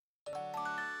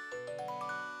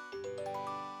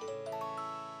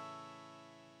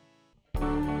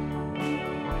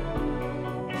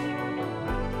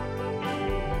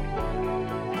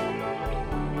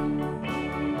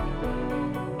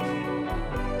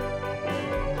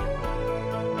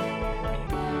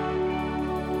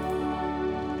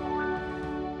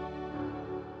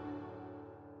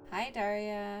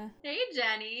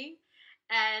Jenny,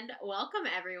 and welcome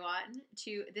everyone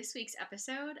to this week's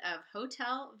episode of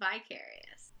Hotel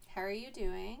Vicarious. How are you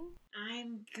doing?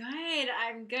 I'm good.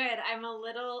 I'm a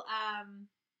little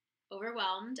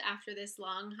overwhelmed after this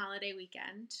long holiday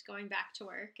weekend, going back to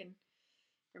work and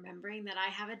remembering that I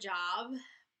have a job,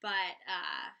 but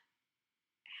I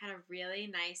had a really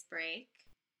nice break.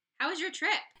 How was your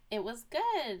trip? It was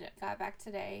good. Got back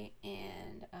today,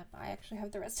 and I actually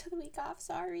have the rest of the week off.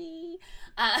 Sorry.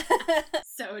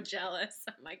 So jealous.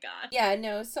 Oh my god. Yeah,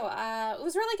 no, so it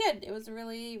was really good. It was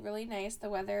really, really nice. The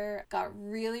weather got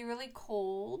really, really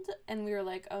cold, and we were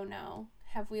like, oh no,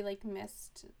 have we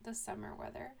missed the summer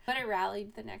weather? But it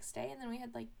rallied the next day, and then we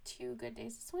had 2 good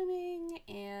days of swimming,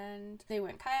 and they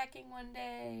went kayaking one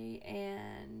day,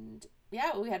 and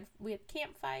yeah, we had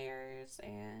campfires,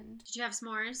 and Did you have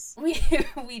s'mores?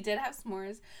 we did have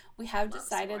s'mores. We have Love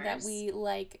decided s'mores. that we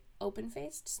like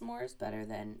open-faced s'mores better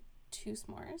than 2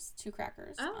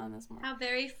 crackers on the s'more. How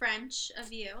very French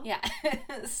of you. Yeah.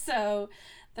 So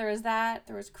there was that.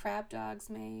 There was crab dogs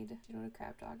made. Do you know what a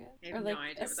crab dog is? I have no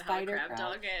idea what the hell a crab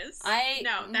dog is.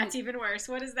 No, that's even worse.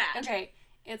 What is that? Okay.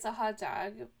 It's a hot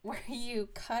dog where you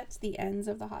cut the ends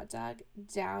of the hot dog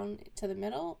down to the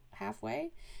middle,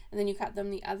 halfway, and then you cut them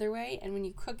the other way, and when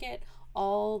you cook it,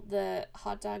 all the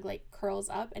hot dog curls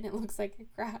up and it looks like a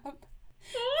crab.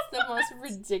 It's the most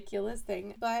ridiculous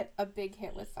thing, but a big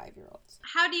hit with 5-year-olds.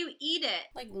 How do you eat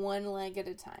it? One leg at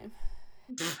a time.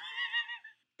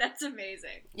 That's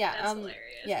amazing. Yeah, that's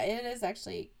hilarious. Yeah, it is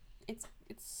actually.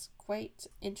 It's quite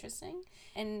interesting,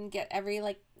 and get every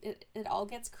it all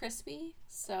gets crispy.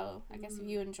 So I guess if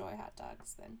you enjoy hot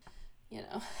dogs, then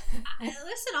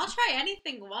Listen, I'll try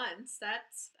anything once.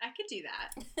 I could do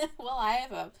that. Well, I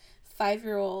have a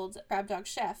 5-year-old crab dog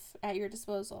chef at your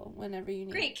disposal whenever you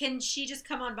need. Great. Can she just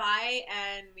come on by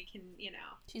and we can,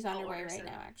 She's on her way right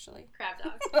now, actually. Crab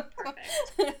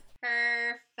dogs.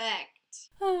 Perfect.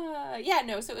 Yeah,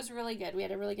 no, so it was really good. We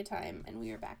had a really good time, and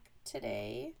we were back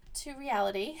today to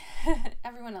reality.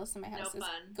 Everyone else in my house is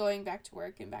going back to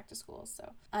work and back to school,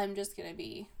 so I'm just gonna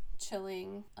be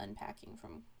chilling, unpacking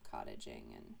from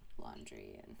cottaging and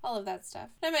laundry and all of that stuff.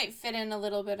 I might fit in a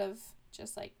little bit of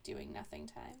just doing nothing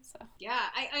time. So yeah,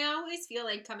 I always feel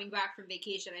like coming back from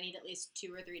vacation, I need at least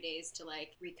 2 or 3 days to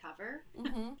recover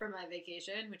from my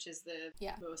vacation, which is the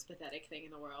most pathetic thing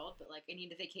in the world. But I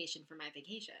need a vacation for my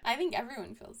vacation. I think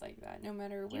everyone feels like that, no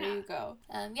matter where you go.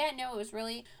 It was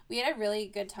we had a really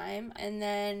good time, and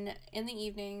then in the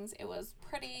evenings it was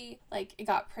pretty it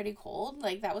got pretty cold.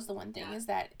 That was the one thing is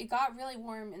that it got really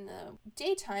warm in the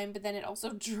daytime, but then it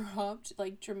also dropped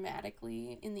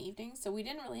dramatically in the evening. So we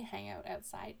didn't really hang out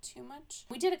outside too much.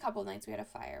 We did a couple nights. We had a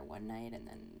fire one night, and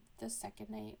then the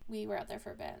second night we were out there for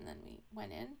a bit, and then we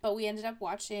went in. But we ended up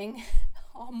watching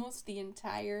almost the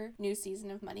entire new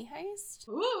season of Money Heist.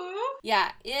 Ooh!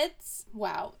 Yeah, it's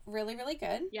really, really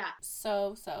good. Yeah.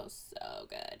 So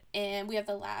good. And we have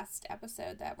the last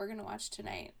episode that we're gonna watch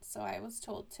tonight. So I was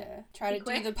told to try to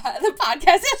do the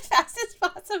podcast as fast as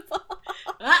possible.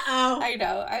 Uh-oh. I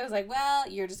know. I was like, well,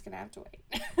 you're just gonna have to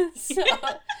wait. So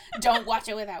don't watch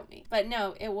it without me. But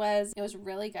no, it was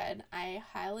really good. I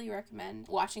highly recommend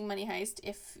watching Money Heist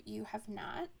if you have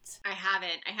not. I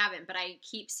haven't, but I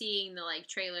keep seeing the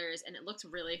trailers, and it looks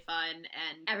really fun,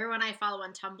 and everyone I follow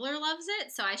on Tumblr loves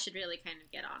it, so I should really kind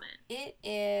of get on it. It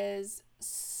is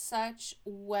such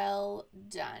well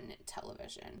done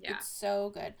television. Yeah. It's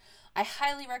so good. I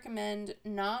highly recommend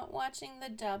not watching the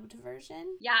dubbed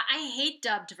version. Yeah, I hate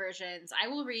dubbed versions. I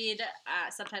will read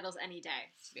subtitles any day,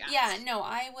 to be honest. Yeah, no,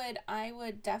 I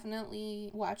would definitely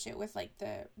watch it with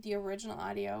the original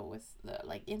audio with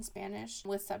the in Spanish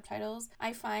with subtitles.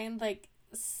 I find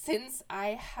since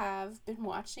I have been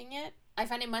watching it, I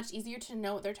find it much easier to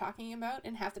know what they're talking about,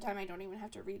 and half the time I don't even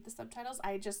have to read the subtitles.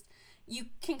 You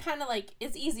can kind of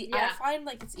it's easy. Yeah. I find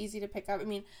it's easy to pick up. I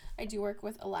mean, I do work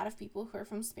with a lot of people who are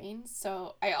from Spain,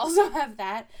 so I also have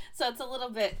that. So it's a little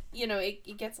bit,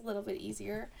 it gets a little bit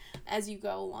easier as you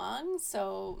go along.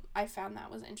 So I found that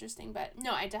was interesting. But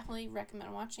no, I definitely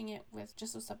recommend watching it with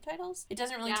just the subtitles. It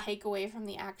doesn't really take away from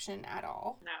the action at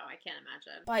all. No, I can't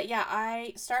imagine. But yeah,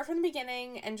 I start from the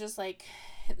beginning and just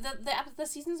the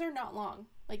seasons are not long.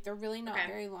 They're really not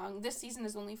very long. This season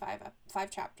is only 5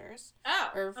 chapters.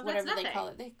 Or whatever they call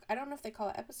it. I don't know if they call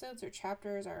it episodes or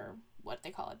chapters or what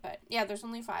they call it, but yeah, there's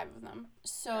only 5 of them.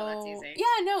 So that's easy.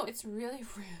 Yeah, no, it's really,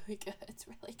 really good. It's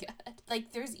really good.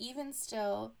 There's even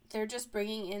still, they're just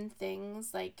bringing in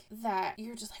things that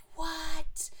you're just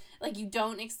what? You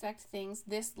don't expect things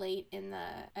this late in the,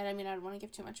 and I mean, I don't want to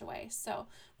give too much away. So,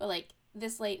 but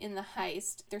this late in the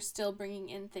heist, they're still bringing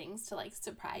in things to like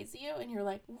surprise you, and you're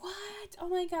like, what? Oh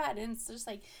my god. And it's just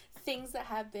like things that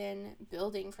have been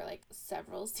building for like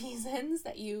several seasons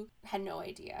that you had no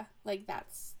idea. Like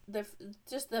that's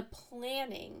the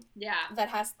planning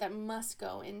that must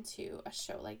go into a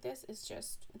show like this is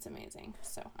just, it's amazing.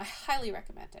 So I highly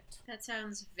recommend it. That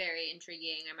sounds very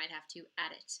intriguing. I might have to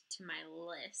add it to my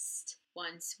list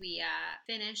once we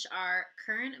finish our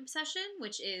current obsession,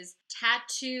 which is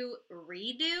Tattoo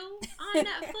Redo on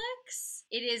Netflix.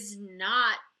 It is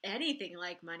not anything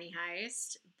like Money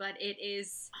Heist, but it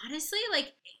is honestly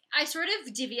like, I sort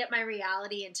of divvy up my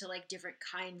reality into like different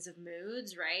kinds of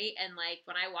moods, right? And like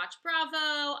when I watch Bravo,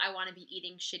 I want to be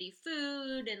eating shitty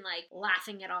food and like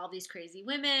laughing at all these crazy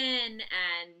women.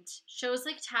 And shows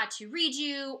like Tattoo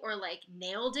Redo or like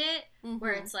Nailed It,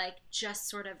 where it's like just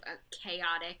sort of a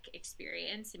chaotic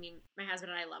experience. I mean, my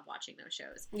husband and I love watching those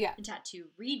shows. Yeah. And Tattoo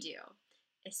Redo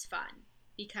is fun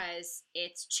because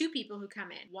it's two people who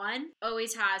come in. One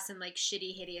always has some like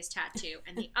shitty, hideous tattoo,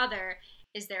 and the other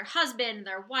is their husband,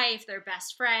 their wife, their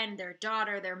best friend, their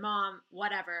daughter, their mom,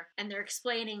 whatever. And they're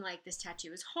explaining like, this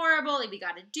tattoo is horrible, like we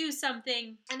gotta do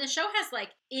something. And the show has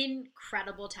like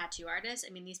incredible tattoo artists.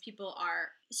 I mean, these people are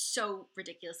so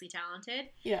ridiculously talented.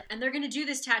 Yeah. And they're gonna do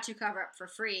this tattoo cover up for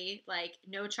free, like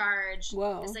no charge.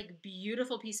 Whoa. This like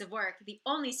beautiful piece of work. The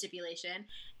only stipulation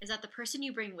is that the person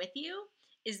you bring with you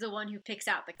is the one who picks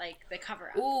out the cover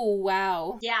up. Oh,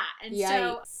 wow. Yeah. And Yikes.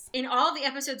 so in all the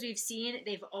episodes we've seen,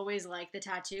 they've always liked the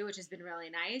tattoo, which has been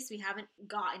really nice. We haven't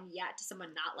gotten yet to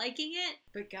someone not liking it.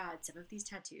 But God, some of these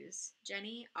tattoos,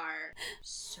 Jenny, are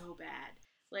so bad.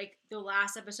 Like the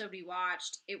last episode we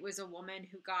watched, it was a woman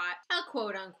who got a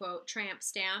quote unquote tramp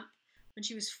stamp when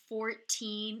she was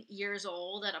 14 years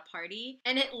old at a party.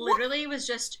 And it literally was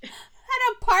just... At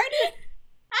a party?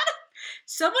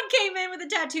 Someone came in with a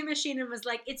tattoo machine and was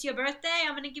like, it's your birthday,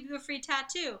 I'm going to give you a free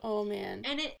tattoo. Oh, man.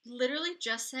 And it literally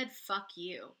just said, fuck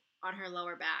you, on her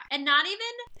lower back. And not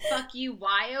even fuck you,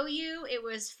 Y-O-U, it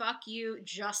was fuck you,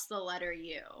 just the letter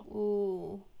U.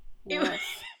 Ooh.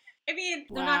 I mean,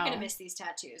 they're not going to miss these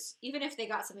tattoos. Even if they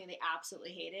got something they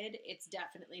absolutely hated, it's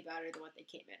definitely better than what they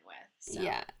came in with. So.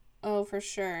 Yeah. Oh, for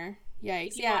sure. Yikes.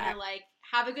 If you want to, like,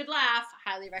 have a good laugh,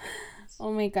 highly recommend.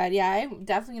 Oh my god, yeah, I'm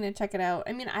definitely going to check it out.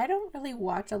 I mean, I don't really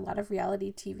watch a lot of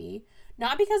reality TV.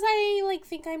 Not because I, like,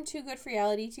 think I'm too good for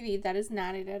reality TV. That is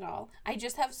not it at all. I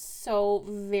just have so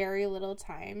very little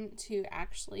time to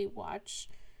actually watch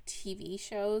TV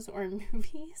shows or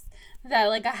movies that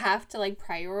like I have to like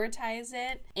prioritize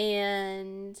it,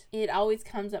 and it always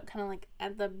comes up kind of like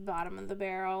at the bottom of the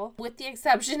barrel, with the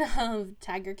exception of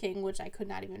Tiger King, which I could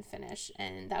not even finish,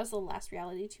 and that was the last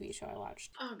reality TV show I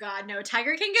watched. Oh god, no,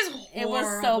 Tiger King is horrible. It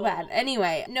was so bad.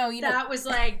 Anyway, no, you know, that was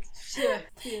like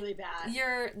really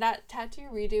bad. That Tattoo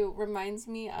Redo reminds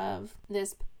me of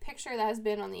this picture that has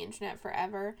been on the internet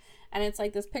forever, and it's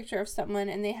like this picture of someone,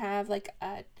 and they have like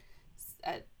a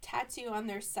tattoo on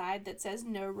their side that says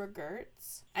no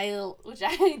regrets. Which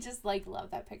I just like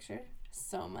love that picture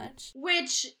so much.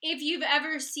 Which, if you've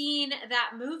ever seen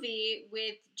that movie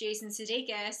with Jason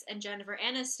Sudeikis and Jennifer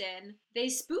Aniston, they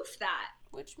spoof that.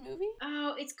 Which movie?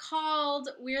 Oh, it's called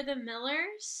We're the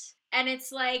Millers. And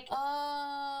it's like,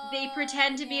 they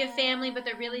pretend to be a family, but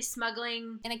they're really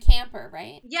smuggling. In a camper,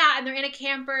 right? Yeah, and they're in a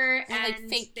camper. And like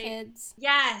fake kids.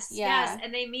 Yes.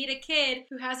 And they meet a kid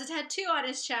who has a tattoo on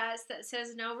his chest that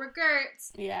says no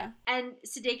regrets. Yeah. And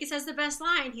Sudeikis has the best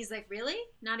line. He's like, really?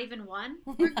 Not even one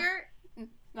regret?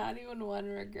 Not even one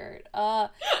regret.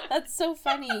 That's so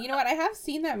funny. You know what? I have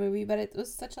seen that movie, but it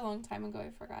was such a long time ago. I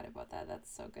forgot about that.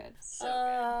 That's so good. So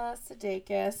good.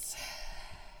 Sudeikis.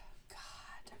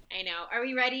 I know. Are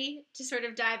we ready to sort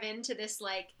of dive into this,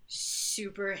 like,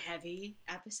 super heavy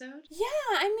episode?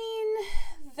 Yeah, I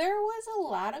mean, there was a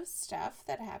lot of stuff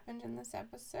that happened in this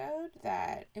episode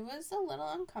that it was a little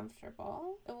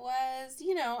uncomfortable. It was,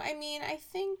 you know, I mean, I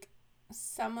think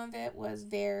some of it was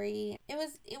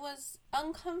it was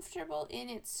uncomfortable in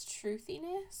its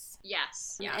truthiness.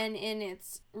 Yes. Yeah. And in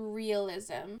its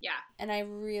realism. Yeah. And I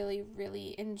really,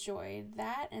 really enjoyed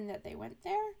that, and that they went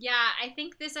there. Yeah, I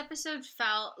think this episode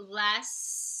felt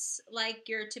less like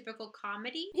your typical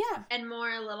comedy. Yeah. And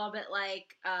more a little bit like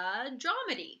a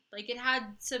dramedy. Like, it had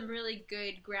some really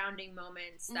good grounding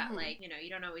moments that, like, you know, you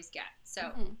don't always get.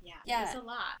 So, yeah, it was a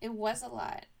lot. It was a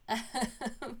lot.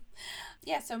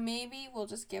 Yeah, so maybe we'll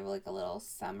just give like a little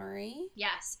summary.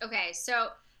 Yes. Okay, so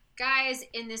guys,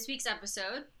 in this week's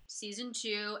episode, season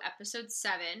 2, episode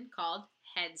 7, called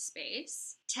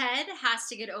Headspace, Ted has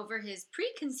to get over his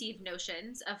preconceived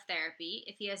notions of therapy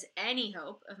if he has any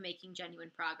hope of making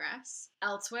genuine progress.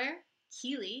 Elsewhere,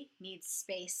 Keely needs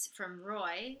space from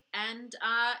Roy, and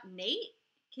Nate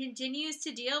continues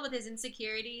to deal with his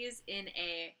insecurities in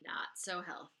a not so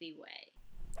healthy way.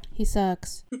 He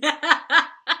sucks.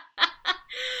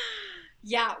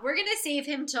 Yeah, we're gonna save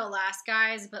him till last,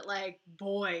 guys, but like,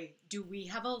 boy, do we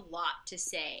have a lot to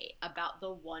say about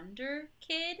the Wonder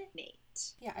Kid, Nate.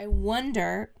 Yeah, I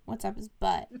wonder what's up his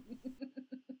butt.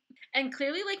 And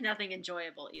clearly, like, nothing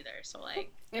enjoyable either, so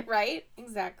like... Right?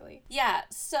 Exactly. Yeah,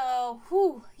 so,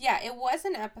 it was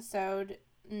an episode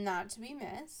not to be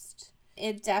missed.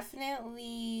 It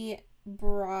definitely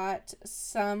brought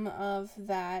some of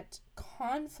that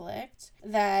conflict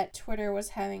that Twitter was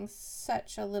having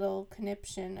such a little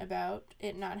conniption about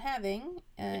it not having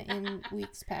in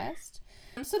weeks past.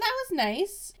 So that was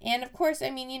nice. And of course, I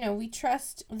mean, we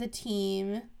trust the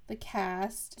team, the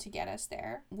cast, to get us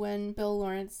there. When Bill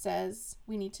Lawrence says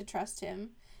we need to trust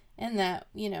him and that,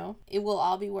 it will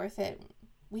all be worth it,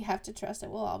 we have to trust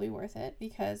it will all be worth it,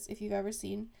 because if you've ever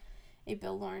seen a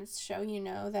Bill Lawrence show, you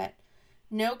know that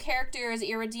no character is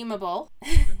irredeemable.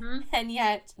 Mm-hmm. And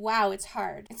yet, wow, it's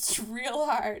hard. It's real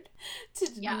hard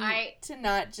to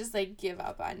not just like give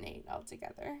up on Nate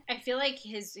altogether. I feel like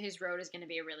his road is going to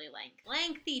be a really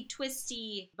lengthy,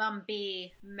 twisty,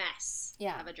 bumpy mess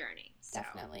of a journey. So.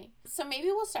 Definitely. So maybe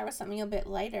we'll start with something a bit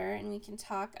lighter, and we can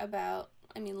talk about,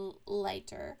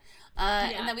 lighter.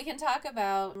 And then we can talk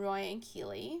about Roy and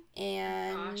Keely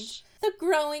and the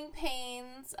growing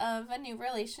pains of a new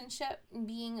relationship,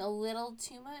 being a little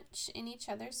too much in each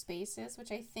other's spaces,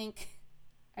 which I think,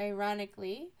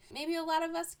 ironically, maybe a lot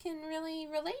of us can really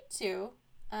relate to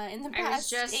in the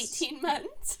past 18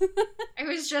 months. I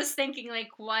was just thinking,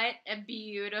 like, what a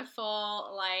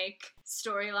beautiful, like,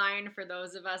 storyline for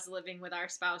those of us living with our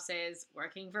spouses,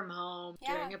 working from home,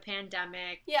 during a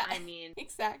pandemic. Yeah, I mean,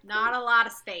 exactly. Not a lot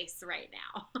of space right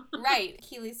now. Right.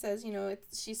 Keely says,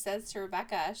 she says to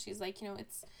Rebecca, she's like,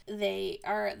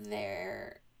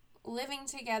 they're living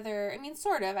together. I mean,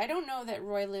 sort of. I don't know that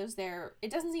Roy lives there.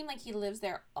 It doesn't seem like he lives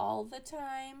there all the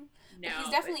time. No. But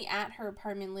he's definitely at her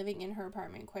apartment, living in her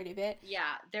apartment quite a bit.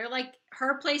 Yeah. They're like,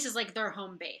 her place is like their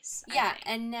home base. Yeah.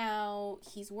 And now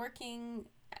he's working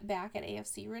back at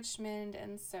AFC Richmond,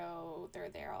 and so they're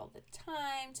there all the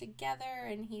time together,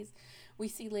 and we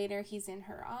see later he's in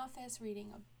her office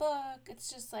reading a book.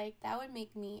 It's just like, that would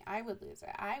make me, I would lose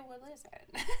it.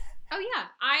 Oh yeah,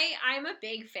 I'm a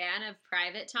big fan of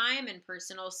private time and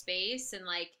personal space, and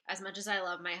like, as much as I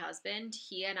love my husband,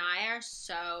 he and I are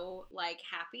so like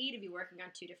happy to be working on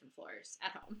 2 different floors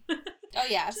at home. Oh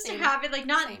yeah, just to have it, like,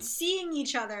 not seeing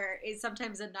each other is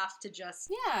sometimes enough to just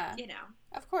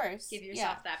of course, give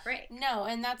yourself that break. No,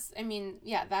 and that's,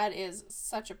 that is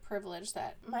such a privilege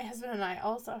that my husband and I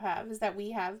also have, is that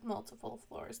we have multiple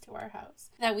floors to our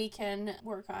house that we can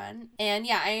work on. And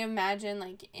yeah, I imagine,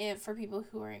 like, for people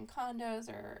who are in condos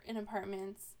or in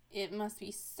apartments, it must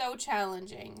be so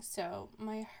challenging. So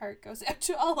my heart goes out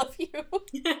to all of you.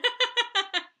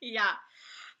 Yeah.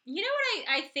 You know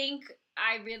what I think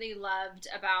I really loved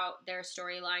about their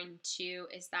storyline too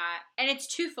is that, and it's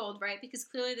twofold, right? Because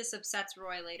clearly this upsets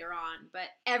Roy later on, but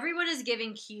everyone is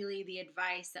giving Keely the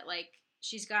advice that, like,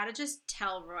 she's got to just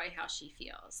tell Roy how she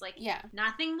feels. Like,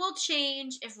 nothing will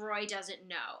change if Roy doesn't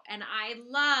know. And I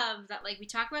love that, like, we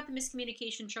talk about the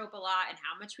miscommunication trope a lot and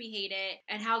how much we hate it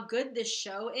and how good this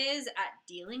show is at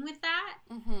dealing with that.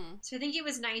 Mm-hmm. So I think it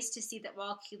was nice to see that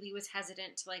while Keely was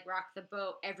hesitant to, like, rock the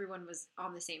boat, everyone was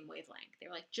on the same wavelength. They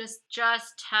were like, just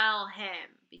tell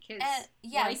him, because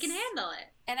Roy can handle it.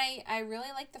 And I really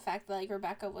like the fact that, like,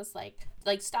 Rebecca was like,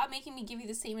 stop making me give you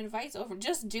the same advice over.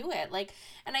 Just do it. Like,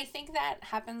 and I think that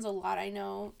happens a lot. I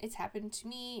know it's happened to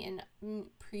me in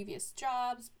previous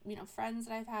jobs, friends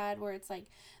that I've had, where it's like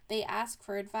they ask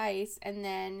for advice and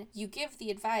then you give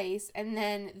the advice and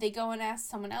then they go and ask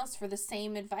someone else for the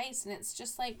same advice. And it's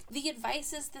just like, the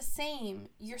advice is the same.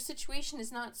 Your situation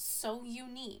is not so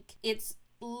unique. It's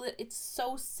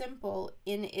so simple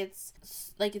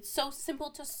it's so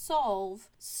simple to solve.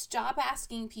 Stop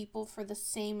asking people for the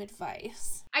same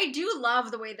advice. I do love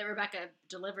the way that Rebecca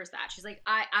delivers that. She's like,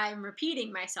 I'm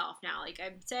repeating myself now. Like,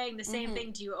 I'm saying the same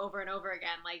thing to you over and over again.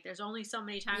 Like, there's only so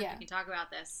many times we can talk about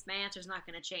this. My answer's not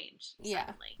going to change.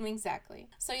 Suddenly. Yeah, exactly.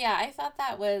 So yeah, I thought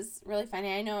that was really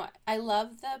funny. I know I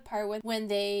love the part when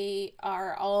they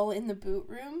are all in the boot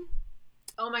room.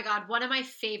 Oh my God, one of my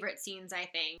favorite scenes, I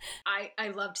think. I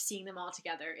loved seeing them all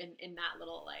together in that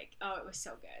little, like, oh, it was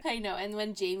so good. I know, and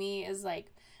when Jamie is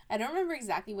like, I don't remember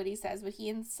exactly what he says, but he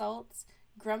insults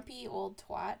grumpy old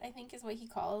twat, I think is what he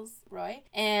calls Roy.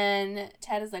 And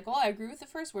Ted is like, oh, I agree with the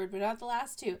first word, but not the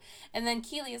last 2. And then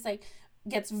Keely is like,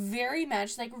 gets very mad.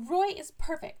 She's like, Roy is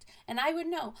perfect. And I would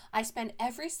know. I spend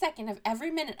every second of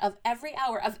every minute of every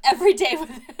hour of every day with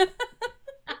him.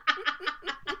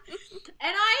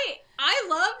 And I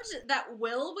loved that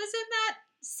Will was in that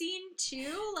scene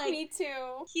too. Like, me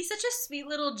too. He's such a sweet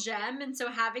little gem, and so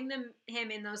having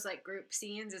him in those like group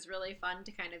scenes is really fun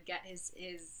to kind of get his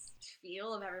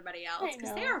feel of everybody else,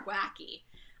 because they are wacky.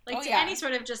 Like, any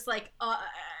sort of just like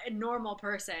a normal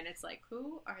person, it's like,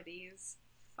 who are these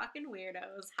fucking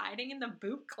weirdos hiding in the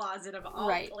boot closet of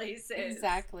all places?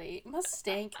 Exactly. It must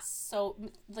stink so,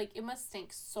 like, it must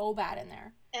stink so bad in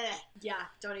there. Yeah,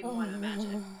 don't even want to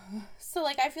imagine. So,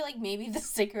 like, I feel like maybe the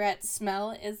cigarette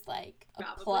smell is, like, a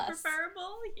probably plus.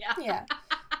 preferable. Yeah. Yeah.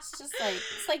 It's just like,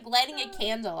 it's like lighting a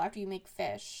candle after you make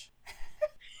fish.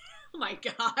 Oh my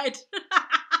God.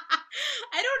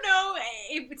 I don't know.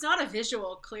 It's not a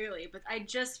visual, clearly, but I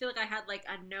just feel like I had, like,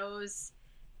 a nose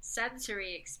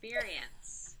sensory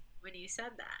experience when you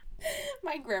said that.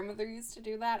 My grandmother used to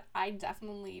do that. I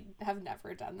definitely have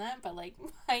never done that, but like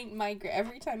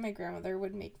every time my grandmother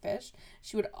would make fish,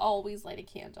 she would always light a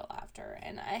candle after,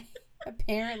 and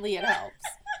apparently it helps.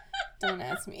 Don't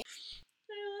ask me.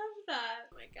 I love that.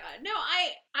 Oh my God. No,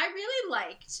 I really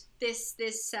liked this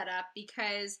setup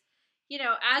because, you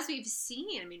know, as we've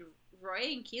seen, I mean,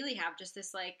 Roy and Keeley have just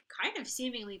this like kind of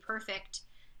seemingly perfect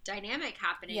dynamic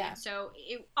happening. Yeah. And so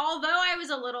although I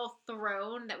was a little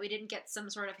thrown that we didn't get some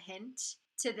sort of hint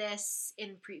to this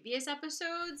in previous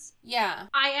episodes, yeah,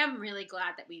 I am really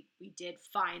glad that we did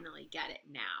finally get it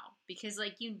now, because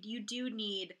like you do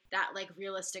need that like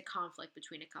realistic conflict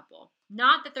between a couple.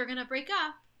 Not that they're gonna break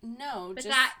up, no, but just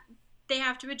that they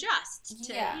have to adjust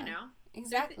to, you know.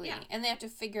 Exactly. Yeah. And they have to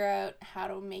figure out how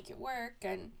to make it work,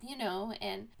 and, you know,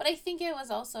 but I think it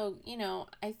was also, you know,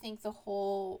 I think the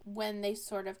whole, when they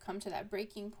sort of come to that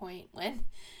breaking point, when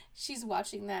she's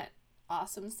watching that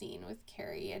awesome scene with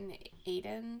Carrie and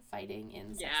Aiden fighting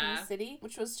in Sex and the City,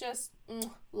 which was just,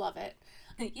 love it.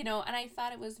 You know, and I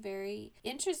thought it was very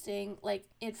interesting. Like,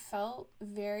 it felt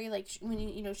very, like, when,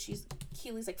 you know,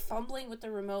 Keely's, like, fumbling with the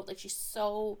remote. Like, she's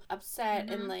so upset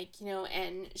and, like, you know,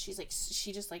 and she's, like,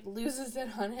 she just, like, loses it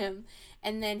on him.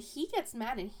 And then he gets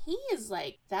mad, and he is,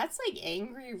 like, that's, like,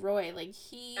 angry Roy. Like,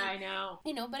 I know.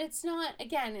 You know, but it's not,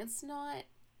 again,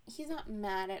 he's not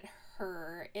mad at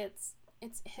her. It's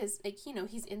his, like, you know,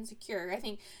 he's insecure. I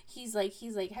think he's like,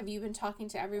 have you been talking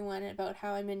to everyone about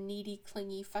how I'm a needy,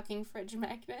 clingy fucking fridge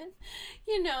magnet?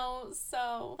 You know,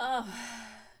 so, oh,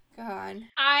 God.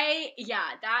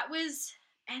 That was,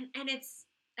 and it's,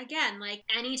 again, like,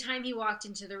 anytime he walked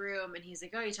into the room and he's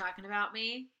like, oh, you talking about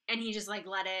me? And he just, like,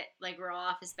 let it, like, roll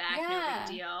off his back, no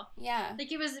big deal. Yeah.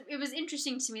 Like, it was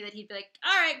interesting to me that he'd be like,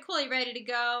 all right, cool, you ready to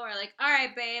go? Or like, all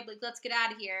right, babe, like, let's get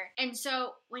out of here. And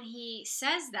so when he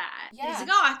says that, he's like,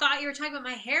 oh, I thought you were talking about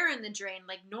my hair in the drain,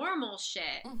 like, normal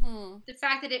shit. Mm-hmm. The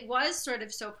fact that it was sort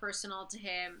of so personal to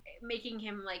him, making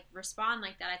him, like, respond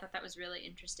like that, I thought that was really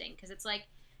interesting. Because it's like,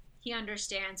 he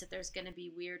understands that there's going to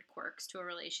be weird quirks to a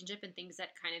relationship and things that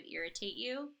kind of irritate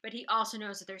you. But he also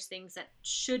knows that there's things that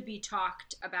should be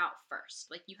talked about first.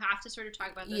 Like, you have to sort of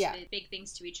talk about those big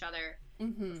things to each other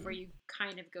before you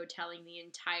kind of go telling the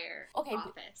entire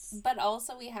office. But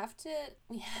also we have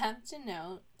to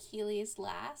note Keely's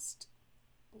last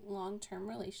long-term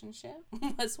relationship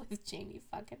was with Jamie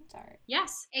fucking Tart.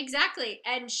 Yes, exactly.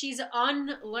 And she's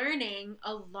unlearning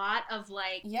a lot of,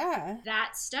 like,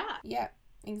 that stuff. Yeah.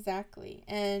 Exactly.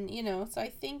 And, you know, so I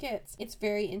think it's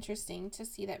very interesting to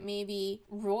see that maybe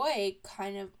Roy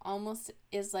kind of almost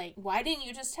is like, why didn't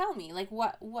you just tell me? Like,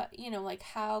 what, you know, like,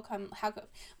 how come,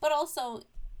 but also,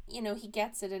 you know, he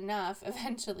gets it enough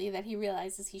eventually that he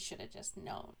realizes he should have just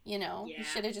known, you know? Yeah. He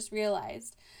should have just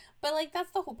realized. But, like, that's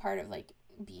the whole part of, like,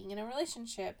 being in a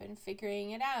relationship and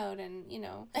figuring it out. And, you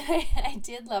know, I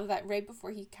did love that right before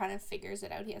he kind of figures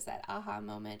it out, he has that aha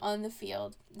moment on the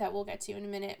field that we'll get to in a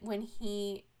minute, when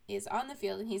he is on the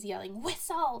field and he's yelling,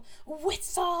 whistle,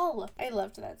 whistle. I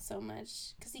loved that so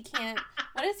much, because he can't,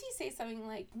 what does he say? Something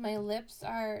like, my lips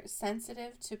are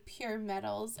sensitive to pure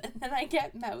metals, and then I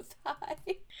get mouth high.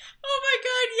 Oh my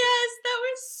God, yes, that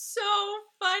was so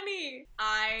funny.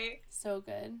 So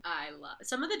good. I love,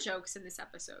 some of the jokes in this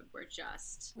episode were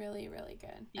just really, really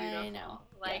good. Beautiful. I know.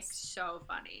 Like, so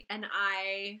funny. And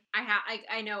I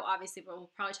know, obviously, but we'll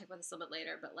probably talk about this a little bit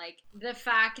later, but, like, the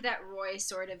fact that Roy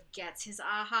sort of gets his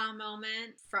aha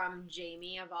moment from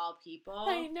Jamie, of all people.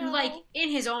 I know. Who, like, in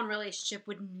his own relationship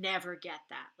would never get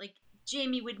that. Like,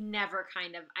 Jamie would never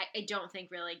kind of, I don't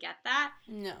think, really get that.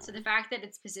 No. So the fact that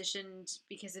it's positioned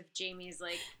because of Jamie's,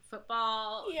 like,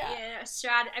 football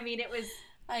strat, I mean, it was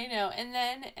I know. And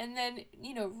then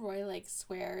Roy like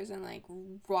swears and like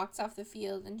walks off the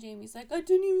field, and Jamie's like, I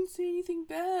didn't even say anything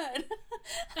bad.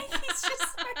 Like,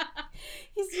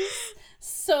 he's just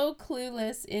so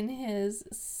clueless in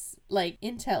his like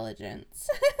intelligence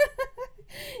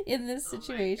in this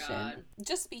situation. Oh my God.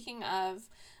 Just speaking of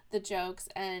the jokes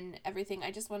and everything,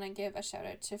 I just want to give a shout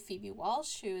out to Phoebe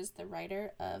Walsh, who is the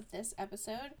writer of this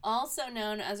episode, also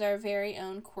known as our very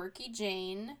own Quirky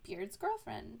Jane, Beard's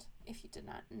girlfriend, if you did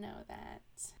not know that.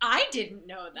 I didn't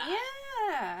know that.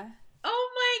 Yeah. Oh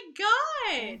my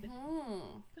God.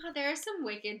 Mm-hmm. God, there are some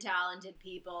wicked talented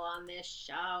people on this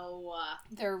show.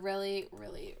 There really,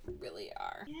 really, really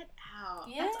are. Get out.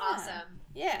 Yeah. That's awesome.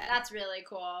 Yeah. That's really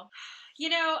cool. You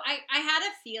know, I had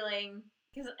a feeling,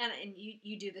 because and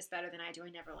you do this better than I do. I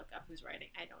never look up who's writing.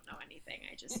 I don't know anything.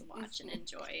 I just watch and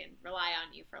enjoy and rely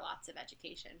on you for lots of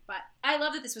education. But I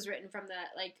love that this was written from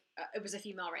it was a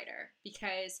female writer,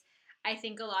 because I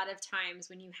think a lot of times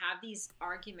when you have these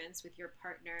arguments with your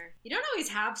partner, you don't always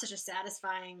have such a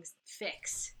satisfying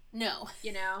fix. No.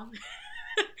 You know?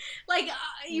 Like,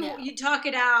 No. you talk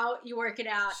it out, you work it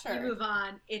out, Sure. you move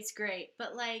on, it's great.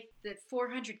 But like the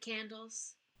 400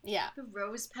 candles, Yeah. the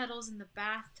rose petals in the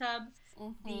bathtub,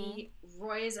 Mm-hmm. the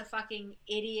Roy's a fucking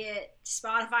idiot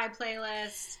Spotify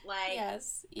playlist, like,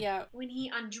 Yes. Yeah. when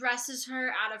he undresses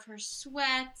her out of her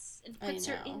sweats and puts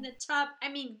her know. in the tub. I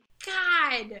mean,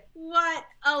 God, what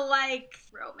a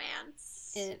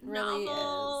romance. It really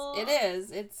novel is. It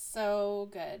is. It's so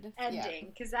good.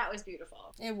 ending, because that was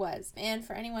beautiful. Yeah, it was. And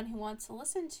for anyone who wants to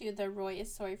listen to the Roy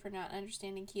is Sorry for Not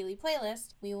Understanding Keeley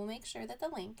playlist, we will make sure that the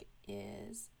link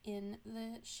is in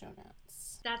the show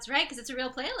notes. That's right, because it's a real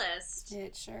playlist.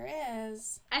 It sure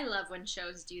is. I love when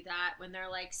shows do that, when they're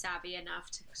like savvy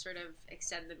enough to sort of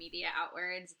extend the media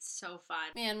outwards. It's so fun.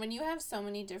 Man, when you have so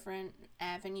many different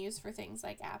avenues for things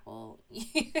like Apple,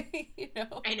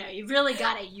 I know, you really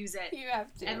gotta use it. You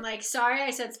have to. And like, sorry I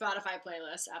said Spotify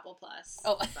playlist, Apple Plus.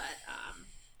 Oh. But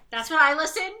that's what I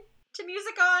listen to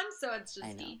music on, so it's just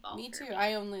I know. default. Me for too.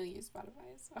 I only use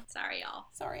Spotify, so. Sorry, y'all.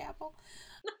 Sorry, Apple.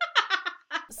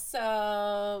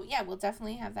 So, yeah, we'll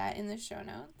definitely have that in the show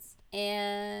notes.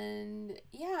 And,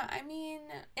 yeah, I mean,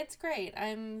 it's great.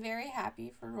 I'm very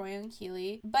happy for Roy and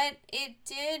Keeley. But it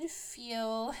did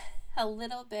feel a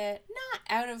little bit, not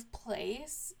out of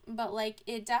place, but, like,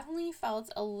 it definitely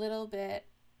felt a little bit,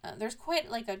 there's quite,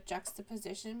 like, a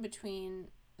juxtaposition between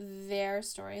their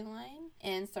storyline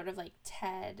and sort of, like,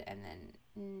 Ted and then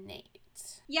Nate.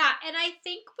 Yeah, and I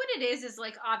think what it is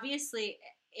like, obviously,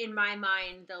 in my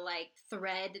mind, the like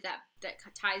thread that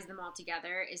ties them all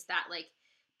together is that like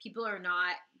people are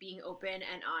not being open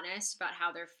and honest about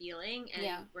how they're feeling,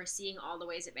 and we're seeing all the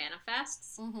ways it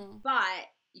manifests. Mm-hmm. But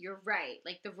you're right,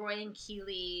 like the Roy and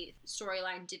Keeley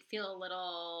storyline did feel a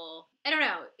little, I don't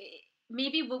know,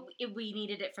 maybe we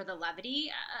needed it for the levity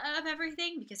of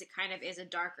everything, because it kind of is a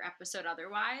darker episode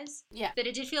otherwise. Yeah. But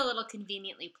it did feel a little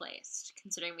conveniently placed,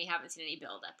 considering we haven't seen any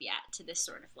build up yet to this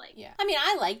sort of like. Yeah. I mean,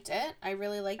 I liked it. I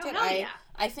really liked it. Yeah.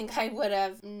 I think I would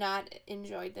have not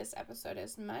enjoyed this episode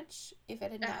as much if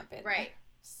it had not been. Right.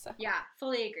 So. Yeah,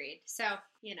 fully agreed. So,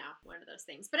 one of those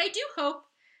things. But I do hope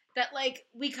that like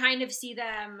we kind of see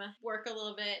them work a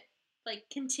little bit, like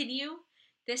continue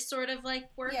this sort of like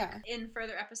work in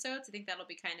further episodes. I think that'll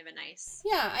be kind of a nice.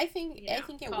 Yeah, I think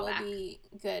it will callback. be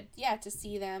good. Yeah, to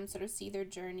see them sort of see their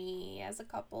journey as a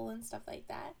couple and stuff like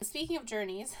that. Speaking of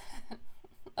journeys,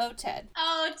 oh Ted.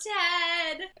 Oh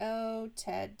Ted. Oh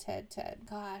Ted.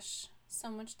 Gosh, so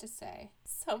much to say.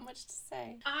 So much to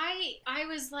say. I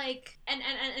was like, and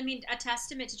I mean, a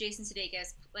testament to Jason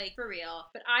Sudeikis, like for real.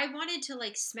 But I wanted to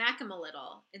like smack him a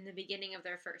little in the beginning of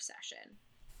their first session.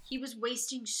 He was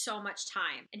wasting so much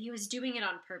time, and he was doing it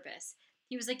on purpose.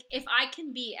 He was like, if I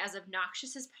can be as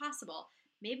obnoxious as possible,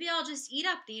 maybe I'll just eat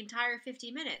up the entire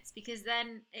 50 minutes, because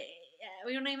then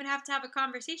we don't even have to have a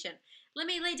conversation. Let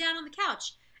me lay down on the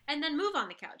couch, and then move on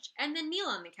the couch, and then kneel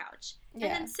on the couch, and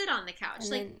then sit on the couch. And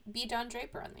like, then be Don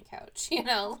Draper on the couch,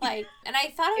 like, and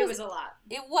I thought it was a lot.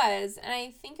 It was, and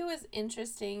I think it was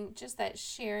interesting just that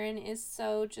Sharon is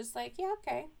so just like, yeah,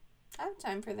 okay, I have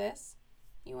time for this.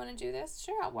 You want to do this?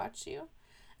 Sure, I'll watch you.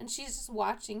 And she's just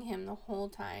watching him the whole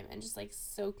time and just like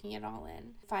soaking it all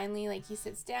in. Finally, like he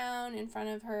sits down in front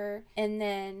of her, and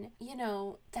then,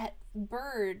 that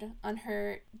bird on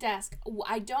her desk.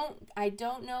 I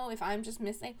don't know if I'm just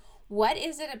missing. What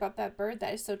is it about that bird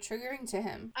that is so triggering to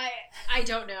him? I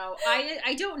don't know.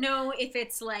 I don't know if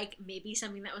it's like maybe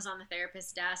something that was on the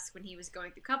therapist's desk when he was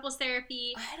going through couples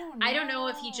therapy. I don't know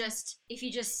if he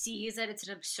just sees that it's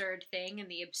an absurd thing and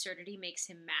the absurdity makes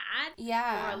him mad.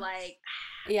 Yeah. Or like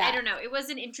yeah. I don't know. It was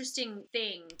an interesting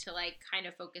thing to like kind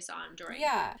of focus on during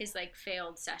his like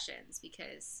failed sessions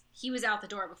because he was out the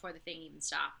door before the thing even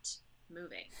stopped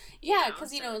moving. Yeah,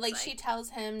 because, like she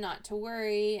tells him not to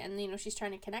worry and, she's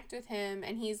trying to connect with him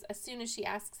and he's, as soon as she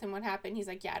asks him what happened, he's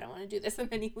like, yeah, I don't want to do this, and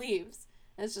then he leaves.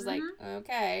 And it's just like,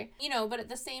 okay. But at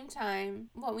the same time,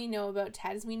 what we know about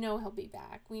Ted is we know he'll be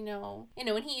back. We know,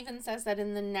 and he even says that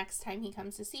in the next time he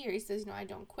comes to see her, he says, I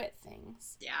don't quit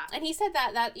things. Yeah. And he said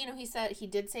that he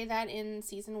did say that in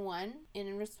season 1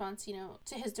 in response,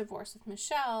 to his divorce with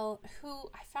Michelle, who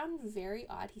I found very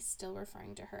odd. He's still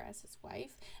referring to her as his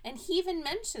wife. And he even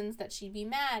mentions that she'd be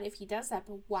mad if he does that,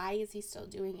 but why is he still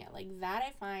doing it? Like, that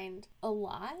I find a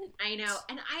lot. I know.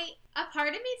 And a part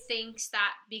of me thinks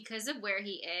that because of where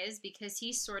he is, because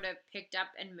he sort of picked up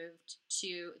and moved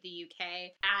to the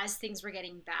UK as things were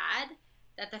getting bad,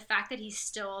 that the fact that he's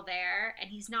still there and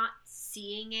he's not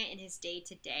seeing it in his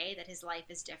day-to-day, that his life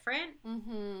is different,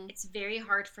 it's very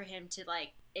hard for him to, like,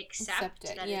 accept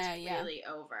that it's really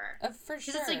over. For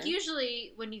sure. Because it's like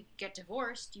usually when you get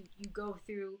divorced, you go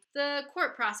through the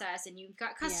court process and you've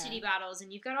got custody battles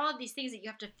and you've got all of these things that you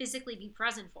have to physically be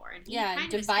present for. And he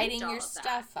kind of dividing your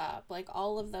stuff up, like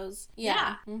all of those.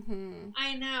 Yeah.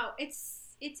 I know. It's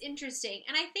interesting.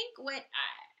 And I think what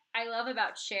I love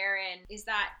about Sharon is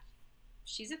that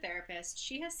she's a therapist.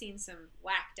 She has seen some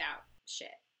whacked out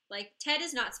shit. Like, Ted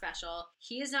is not special.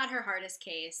 He is not her hardest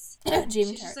case.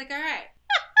 She's just like, all right.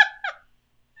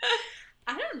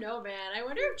 I don't know, man. I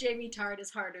wonder if Jamie Tart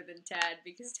is harder than Ted,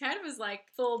 because Ted was like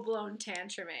full blown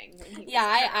tantruming when he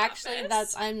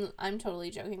was I'm totally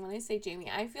joking when I say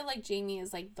Jamie. I feel like Jamie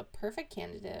is like the perfect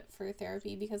candidate for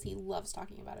therapy because he loves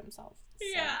talking about himself. So.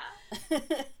 Yeah.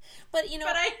 But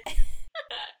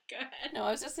Go ahead. No,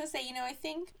 I was just gonna say, I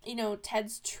think,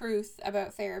 Ted's truth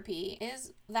about therapy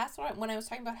that's what when I was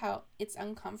talking about how it's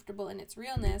uncomfortable in its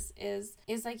realness is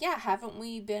like, yeah, haven't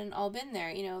we all been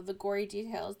there? The gory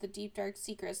details, the deep dark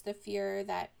secrets, the fear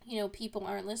that, people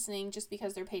aren't listening just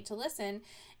because they're paid to listen.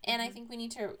 And I think we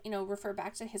need to, refer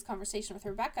back to his conversation with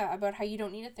Rebecca about how you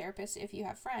don't need a therapist if you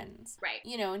have friends. Right.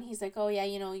 And he's like, oh yeah,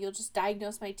 you'll just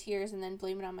diagnose my tears and then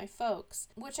blame it on my folks.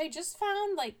 Which I just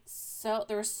found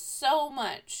there was so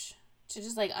much to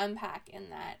just unpack in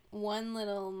that one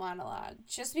little monologue.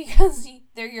 Just because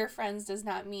they're your friends does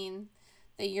not mean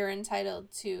that you're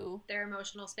entitled to their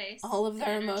emotional space, all of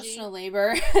their emotional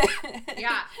labor.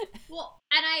 Yeah. Well,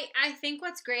 and I think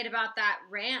what's great about that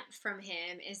rant from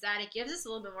him is that it gives us a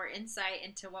little bit more insight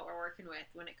into what we're working with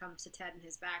when it comes to Ted and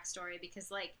his backstory,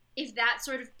 because if that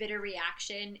sort of bitter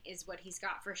reaction is what he's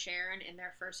got for Sharon in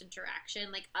their first interaction,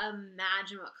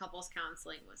 imagine what couples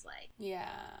counseling was like. Yeah.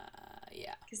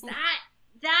 Because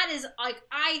that is,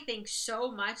 I think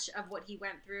so much of what he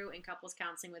went through in couples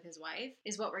counseling with his wife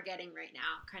is what we're getting right now,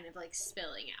 kind of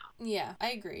spilling out. Yeah,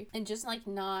 I agree. And just I just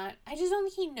don't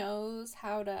think he knows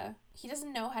he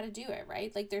doesn't know how to do it,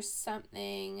 right? There's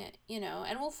something,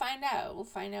 and we'll find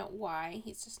out why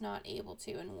he's just not able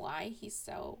to, and why he's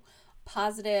so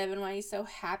positive, and why he's so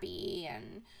happy,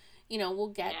 and, we'll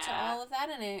get to all of that,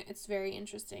 and it's very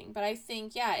interesting. But I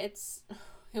think, it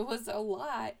was a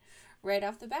lot right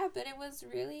off the bat, but it was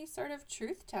really sort of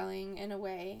truth-telling in a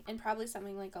way, and probably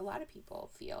something a lot of people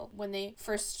feel when they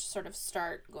first sort of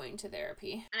start going to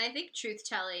therapy. And I think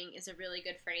truth-telling is a really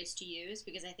good phrase to use,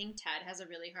 because I think Ted has a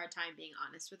really hard time being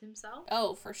honest with himself.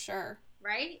 Oh, for sure.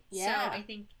 Right? Yeah. So I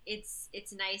think it's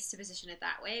nice to position it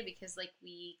that way, because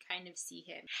we kind of see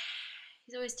him.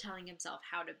 He's always telling himself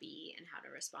how to be and how to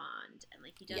respond, and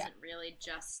he doesn't really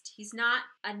he's not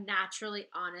a naturally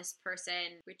honest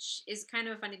person, which is kind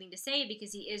of a funny thing to say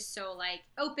because he is so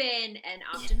open and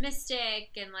optimistic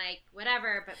and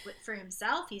whatever, but for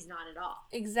himself he's not at all.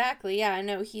 Exactly. Yeah, I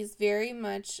know. He's very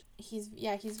much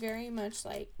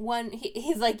one,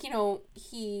 he's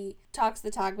he talks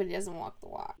the talk but he doesn't walk the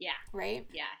walk. Yeah. Right?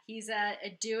 Yeah. He's a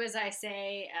do as I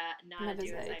say, not a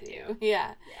do as I do.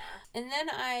 Yeah. And then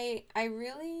I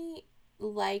really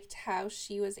liked how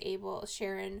Sharon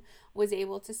was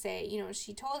able to say,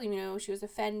 she told him, she was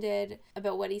offended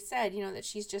about what he said, that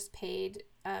she's just paid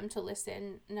to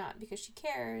listen, not because she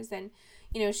cares. And,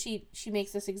 she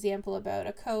makes this example about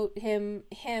him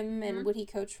and would he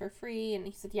coach for free? And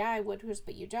he said, yeah, I would,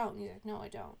 but you don't. And he's like, no, I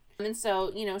don't. And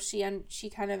so, she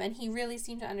kind of, and he really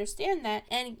seemed to understand that,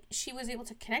 and she was able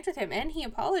to connect with him, and he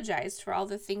apologized for all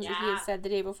the things that he had said the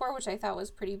day before, which I thought was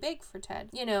pretty big for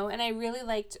Ted, and I really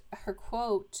liked her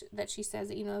quote that she says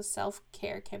that,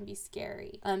 self-care can be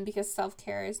scary, because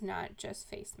self-care is not just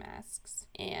face masks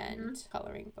and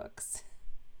coloring books.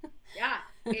 Yeah,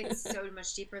 it's so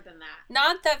much deeper than that.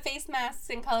 Not that face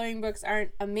masks and coloring books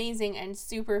aren't amazing and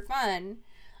super fun.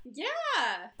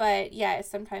 Yeah. But yeah,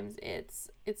 sometimes it's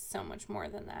so much more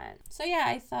than that. So yeah,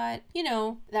 I thought,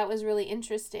 that was really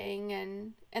interesting,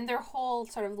 and their whole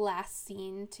sort of last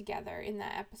scene together in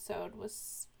that episode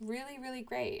was really, really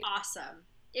great. Awesome.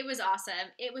 It was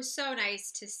awesome. It was so nice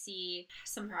to see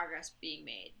some progress being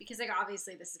made, because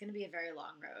obviously this is going to be a very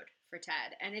long road for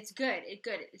Ted, and it's good.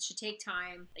 It should take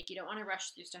time. You don't want to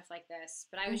rush through stuff like this,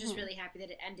 but I was just really happy that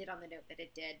it ended on the note that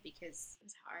it did, because it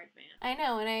was hard, man. I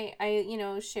know, and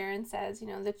I Sharon says,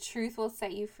 the truth will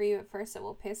set you free, but first it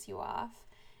will piss you off.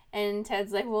 And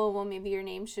Ted's like, well, maybe your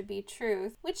name should be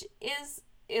Truth, which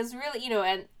is really,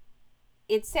 and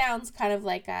it sounds kind of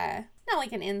like not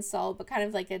like an insult, but kind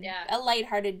of like a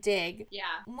lighthearted dig. Yeah.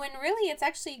 When really it's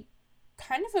actually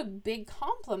kind of a big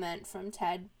compliment from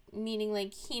Ted, meaning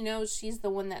he knows she's the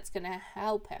one that's going to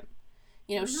help him.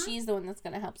 She's the one that's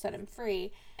going to help set him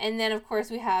free. And then, of course,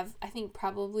 we have, I think,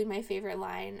 probably my favorite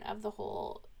line of the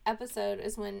whole episode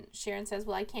is when Sharon says,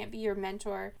 well, I can't be your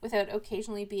mentor without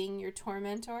occasionally being your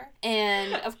tormentor.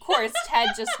 And of course Ted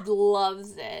just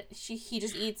loves it. He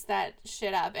just eats that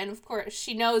shit up, and of course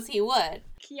she knows he would.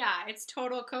 Yeah, it's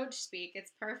total coach speak.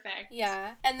 It's perfect.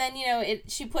 Yeah. And then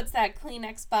she puts that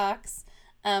Kleenex box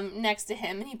next to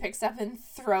him, and he picks up and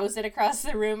throws it across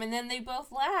the room, and then they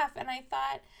both laugh. And I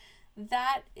thought,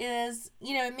 that is,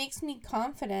 it makes me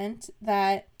confident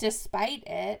that despite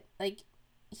it,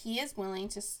 he is willing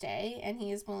to stay, and he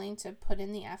is willing to put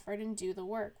in the effort and do the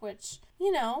work, which,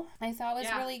 I thought was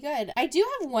really good. I do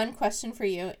have one question for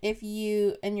you,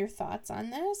 and your thoughts on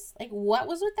this. What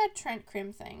was with that Trent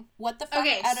Krim thing? What the fuck,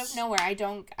 out of nowhere?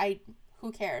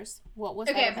 Who cares? What was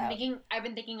that about? I've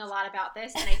been thinking a lot about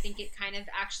this, and I think it kind of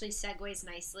actually segues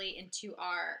nicely into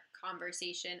our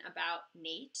conversation about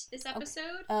Nate this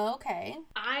episode. Okay.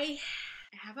 I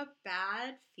have a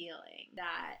bad feeling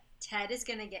that Ted is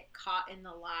going to get caught in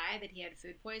the lie that he had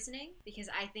food poisoning, because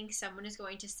I think someone is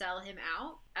going to sell him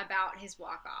out about his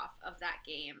walk-off of that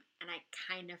game, and I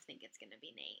kind of think it's going to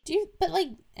be Nate. But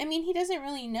he doesn't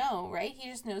really know, right? He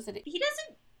just knows that he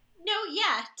doesn't know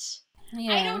yet.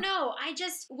 Yeah. I don't know.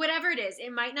 Whatever it is,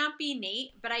 it might not be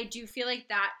Nate, but I do feel like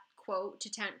that quote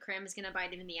to Trent Krim is going to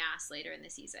bite him in the ass later in the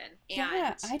season. And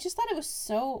I just thought it was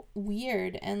so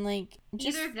weird, and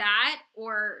either that,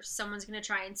 or someone's going to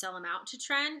try and sell him out to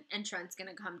Trent, and Trent's going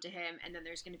to come to him, and then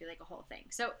there's going to be a whole thing.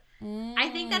 So I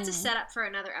think that's a setup for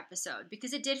another episode,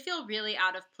 because it did feel really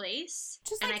out of place,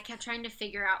 and I kept trying to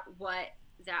figure out what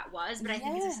that was, but I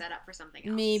think it's a setup for something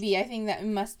else. Maybe. I think that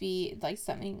must be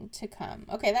something to come.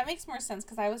 Okay, that makes more sense,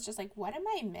 because I was just what am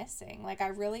I missing? I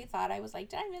really thought I was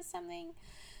did I miss something?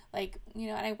 And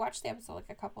I watched the episode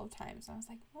a couple of times, and I was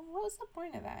like, well, what was the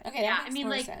point of that? Okay, that makes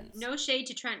more sense. No shade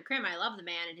to Trent Krim. I love the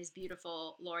man and his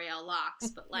beautiful L'Oreal locks,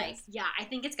 but yes. Yeah, I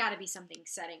think it's got to be something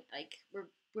setting,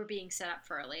 we're being set up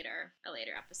for a later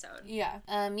episode. Yeah.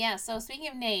 Yeah, so speaking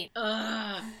of Nate.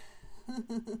 Ugh.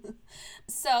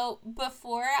 So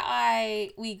before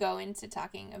we go into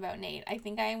talking about Nate, I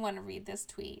think I want to read this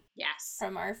tweet. Yes.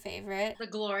 From our favorite, the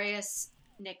glorious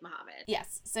Nick Mohammed.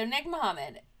 Yes. So Nick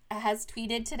Mohammed has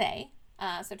tweeted today,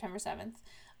 September 7th,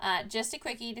 just a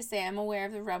quickie to say I'm aware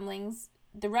of the rumbling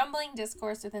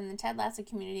discourse within the Ted Lasso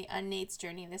community on Nate's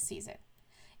journey this season.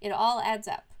 It all adds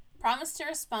up. Promise to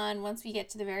respond once we get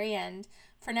to the very end.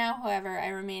 For now, however, I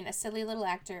remain a silly little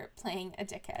actor playing a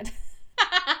dickhead.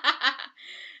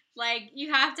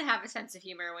 You have to have a sense of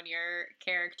humor when your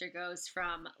character goes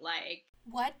from,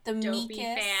 what, the dopey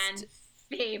meekest fan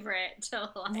favorite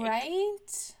to,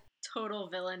 right? Total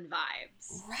villain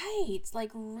vibes. Right.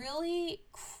 Really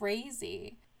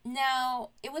crazy.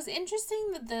 Now, it was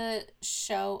interesting that the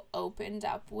show opened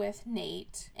up with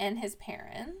Nate and his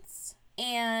parents.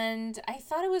 And I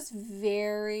thought it was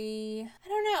very, I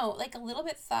don't know, a little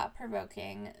bit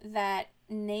thought-provoking that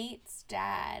Nate's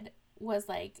dad was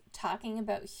talking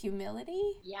about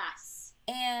humility. Yes.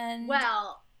 And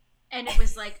well, And it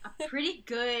was like a pretty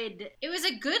good, it was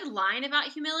a good line about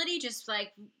humility, just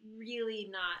like really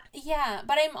not. Yeah,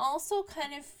 but I'm also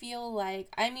kind of feel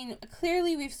like, I mean,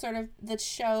 clearly we've sort of, the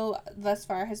show thus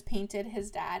far has painted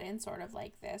his dad in sort of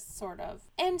like this sort of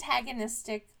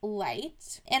antagonistic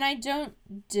light. And I don't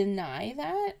deny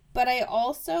that, but I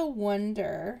also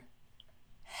wonder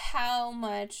how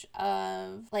much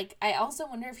of, like, I also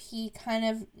wonder if he kind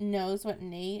of knows what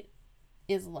Nate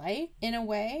is like in a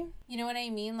way. You know what I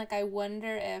mean? Like, I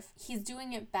wonder if he's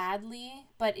doing it badly,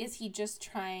 but is he just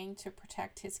trying to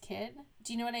protect his kid?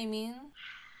 Do you know what I mean?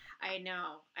 I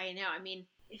know. I mean,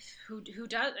 who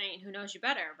does? I mean, who knows you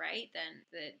better, right?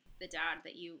 Than the dad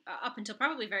that you up until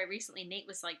probably very recently, Nate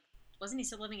was like, wasn't he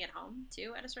still living at home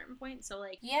too at a certain point? So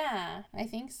like, Yeah, I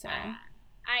think so.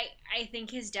 I think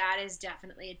his dad is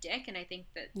definitely a dick, and I think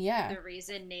that Yeah. the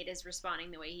reason Nate is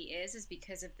responding the way he is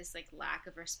because of this like lack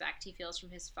of respect he feels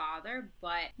from his father.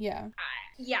 But Yeah.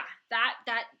 yeah,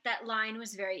 that line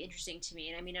was very interesting to me,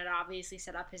 and I mean, it obviously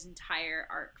set up his entire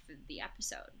arc for the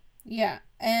episode. Yeah,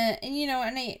 and you know,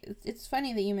 and it's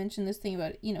funny that you mentioned this thing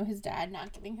about, you know, his dad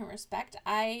not giving him respect.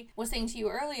 I was saying to you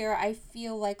earlier, I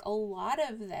feel like a lot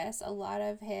of this, a lot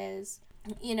of his,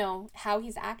 you know, how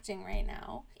he's acting right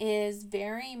now is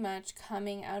very much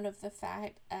coming out of the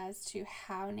fact as to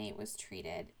how Nate was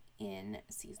treated in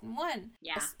season 1,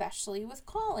 Yeah. especially with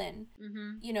Colin.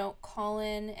 Mm-hmm. You know,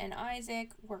 Colin and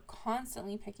Isaac were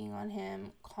constantly picking on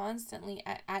him, constantly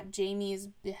at Jamie's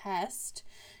behest,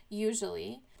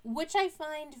 usually. Which I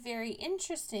find very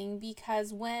interesting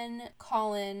because when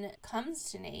Colin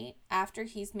comes to Nate after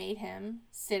he's made him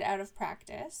sit out of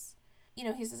practice, you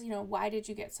know, he says, you know, why did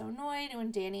you get so annoyed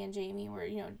when Danny and Jamie were,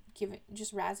 you know,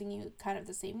 just razzing you kind of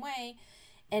the same way?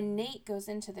 And Nate goes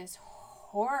into this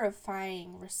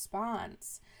horrifying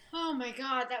response. Oh my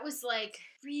God, that was like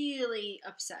really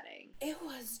upsetting. It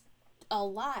was a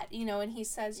lot, you know, and he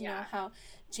says, you know, how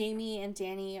Jamie and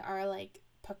Danny are like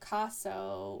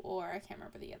Picasso, or I can't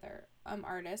remember the other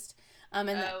artist.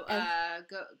 Gauguin,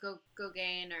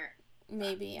 or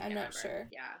maybe, I'm not sure.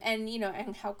 Yeah. And, you know,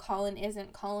 and how Colin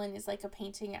isn't. Colin is like a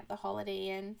painting at the Holiday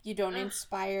Inn. You don't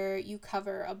inspire, you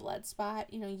cover a blood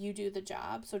spot. You know, you do the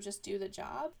job, so just do the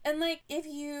job. And, like, if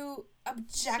you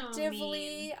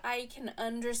objectively, I can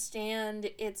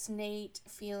understand it's Nate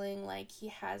feeling like he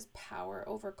has power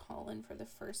over Colin for the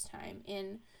first time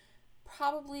in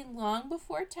probably long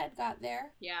before Ted got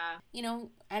there. Yeah. You know,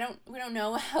 we don't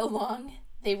know how long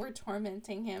they were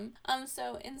tormenting him.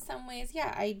 So in some ways,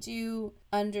 yeah, I do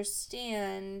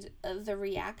understand the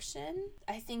reaction.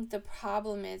 I think the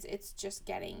problem is it's just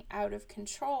getting out of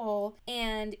control,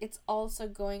 and it's also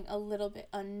going a little bit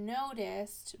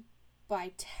unnoticed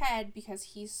by Ted because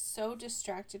he's so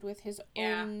distracted with his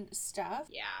own stuff.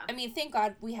 Yeah. I mean, thank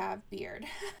God we have Beard.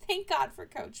 Thank God for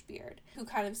Coach Beard, who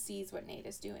kind of sees what Nate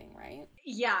is doing, right?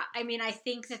 Yeah. I mean, I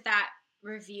think that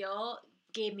reveal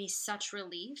gave me such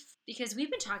relief because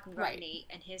we've been talking about Nate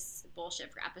and his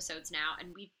bullshit for episodes now,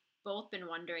 and we've both been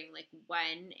wondering, like,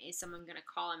 when is someone going to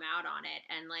call him out on it?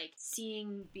 And, like,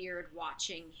 seeing Beard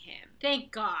watching him.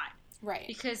 Thank God. Right.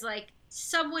 Because, like,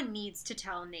 someone needs to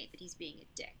tell Nate that he's being a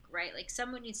dick, right? Like,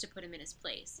 someone needs to put him in his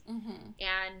place. Mm-hmm.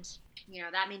 And, you know,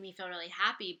 that made me feel really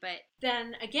happy. But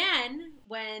then again,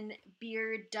 when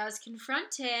Beard does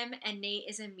confront him and Nate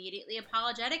is immediately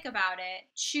apologetic about it,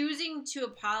 choosing to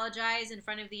apologize in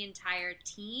front of the entire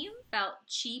team felt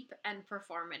cheap and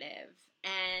performative.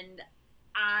 And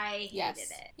I hated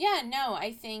it. Yeah, no,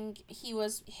 I think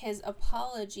his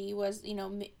apology was, you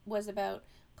know, was about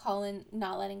Colin,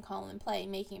 not letting Colin play,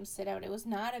 making him sit out. It was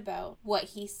not about what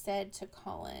he said to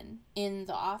Colin in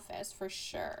the office, for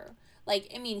sure.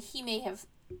 Like, I mean, he may have,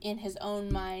 in his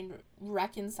own mind,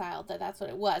 reconciled that that's what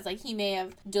it was. Like, he may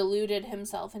have deluded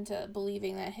himself into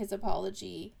believing that his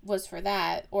apology was for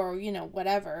that, or, you know,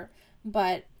 whatever.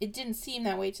 But it didn't seem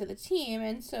that way to the team,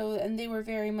 and they were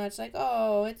very much like,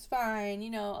 oh, it's fine, you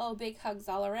know, oh, big hugs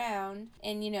all around.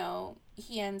 And, you know,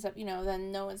 he ends up, you know,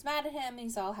 then no one's mad at him, and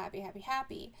he's all happy.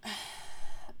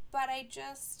 But I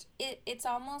just, it's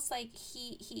almost like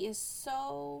he is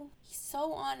so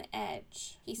on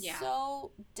edge. He's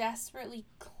so desperately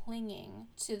clinging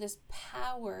to this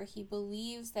power he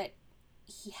believes that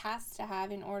he has to have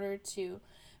in order to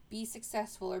be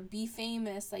successful or be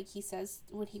famous, like he says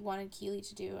what he wanted Keeley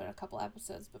to do in a couple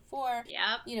episodes before.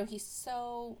 Yep. You know, he's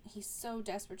so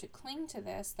desperate to cling to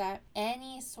this that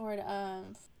any sort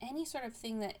of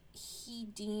thing that he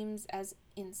deems as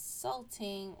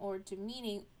insulting or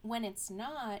demeaning, when it's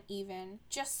not even,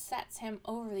 just sets him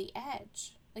over the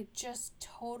edge. Like, just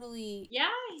totally... Yeah,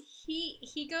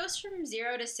 He goes from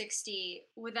 0 to 60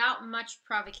 without much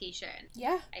provocation.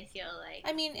 Yeah. I feel like.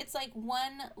 I mean, it's like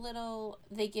one little,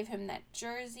 they give him that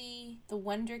jersey, the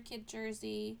Wonder Kid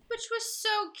jersey. Which was so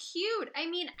cute. I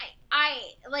mean, I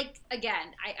like,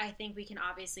 again, I think we can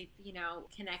obviously,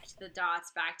 connect the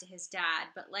dots back to his dad,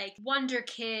 but like Wonder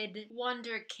Kid,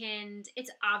 Wonderkind,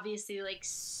 it's obviously like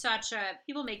such a,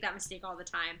 people make that mistake all the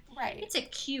time. Right. It's a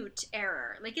cute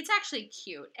error. Like, it's actually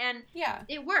cute. And yeah,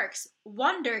 it works.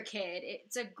 Wonder Kid,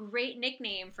 it's a great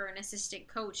nickname for an assistant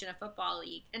coach in a football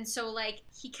league. And so, like,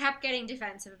 he kept getting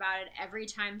defensive about it every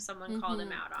time someone called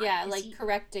him out on it. Yeah, like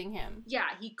correcting him. Yeah,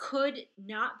 he could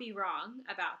not be wrong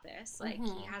about this. Like,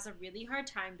 he has a really hard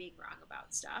time being wrong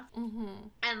about stuff.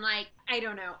 And, like, I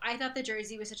don't know. I thought the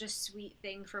jersey was such a sweet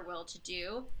thing for Will to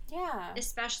do. Yeah.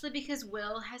 Especially because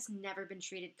Will has never been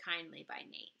treated kindly by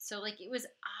Nate. So, like, it was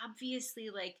obviously,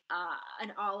 like,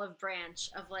 an olive branch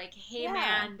of, like, hey,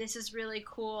 man, this is really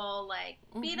cool. Like,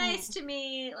 be nice to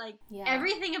me. Like,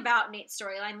 everything about Nate's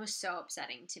storyline was so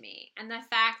upsetting to me. And the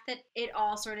fact that it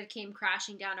all sort of came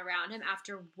crashing down around him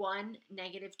after one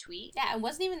negative tweet. Yeah, it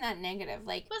wasn't even that negative.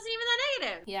 Like, it wasn't even that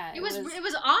negative. Yeah. It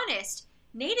was honest.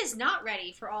 Nate is not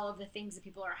ready for all of the things that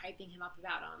people are hyping him up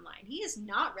about online. He is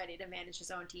not ready to manage his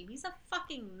own team. He's a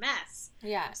fucking mess.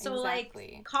 Yeah, so,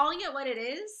 exactly. like, calling it what it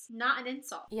is, not an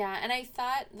insult. Yeah, and I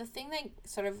thought the thing that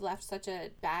sort of left such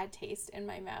a bad taste in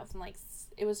my mouth, and, like,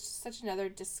 it was just such another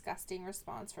disgusting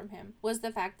response from him, was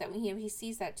the fact that when he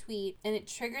sees that tweet, and it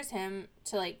triggers him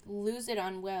to, like, lose it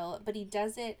on Will, but he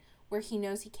does it where he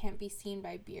knows he can't be seen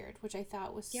by Beard, which I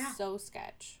thought was so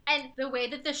sketch. And the way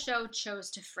that the show chose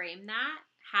to frame that,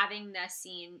 having the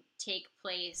scene take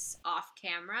place off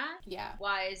camera,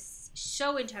 was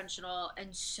so intentional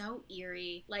and so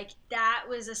eerie. Like, that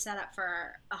was a setup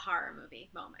for a horror movie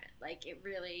moment. Like, it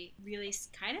really, really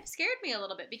kind of scared me a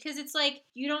little bit, because it's like,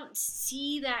 you don't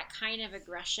see that kind of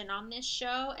aggression on this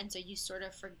show, and so you sort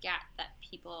of forget that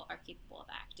people are capable of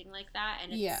acting like that,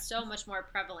 and it's so much more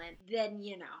prevalent than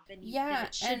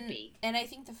it should be. And I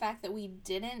think the fact that we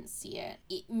didn't see it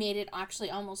made it actually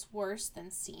almost worse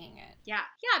than seeing it. Yeah,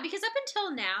 because up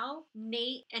until now,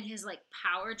 Nate and his, like,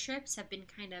 power trips have been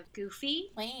kind of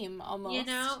goofy. Lame, almost. You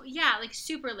know? Yeah, like,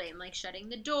 super lame. Like, shutting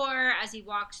the door as he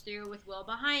walks through with Will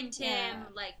behind him. Yeah.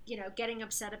 Like, getting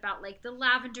upset about, like, the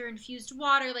lavender-infused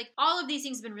water. Like, all of these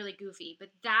things have been really goofy. But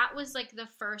that was, like, the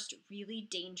first really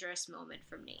dangerous moment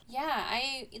from Nate.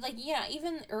 Yeah,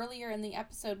 even earlier in the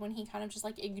episode when he kind of just,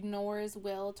 like, ignores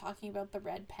Will talking about the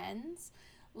red pens.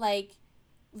 Like,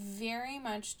 very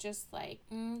much just like,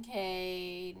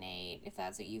 okay, Nate, if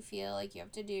that's what you feel like you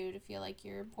have to do to feel like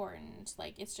you're important.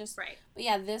 Like, it's just... Right. But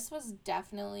yeah, this was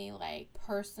definitely, like,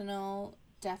 personal,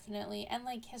 definitely. And,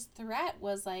 like, his threat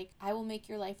was, like, I will make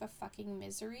your life a fucking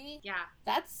misery. Yeah.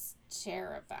 That's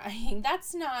terrifying.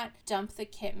 That's not dump the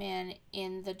Kitman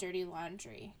in the dirty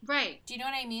laundry. Right. Do you know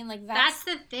what I mean? Like, that's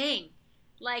the thing.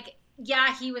 Like...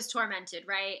 Yeah, he was tormented,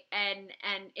 right? And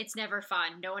it's never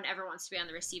fun. No one ever wants to be on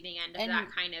the receiving end of that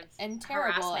kind of and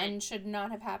terrible harassment. And should not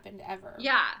have happened ever.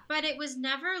 Yeah, but it was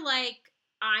never like,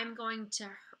 I'm going to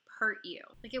hurt you.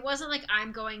 Like, it wasn't like,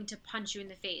 I'm going to punch you in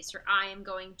the face, or I am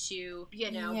going to,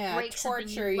 break something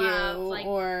you love. Like,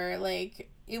 or, like,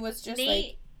 it was just Nate,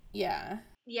 like, yeah.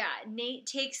 Yeah, Nate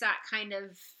takes that kind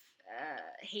of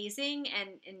hazing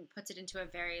and puts it into a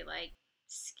very, like,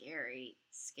 scary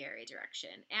direction.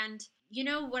 And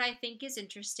what I think is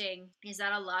interesting is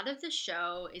that a lot of the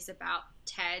show is about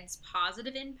Ted's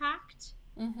positive impact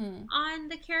on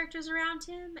the characters around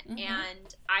him.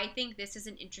 And I think this is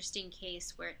an interesting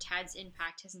case where Ted's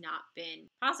impact has not been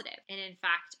positive. And in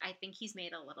fact, I think he's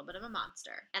made a little bit of a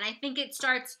monster. And I think it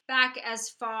starts back as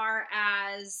far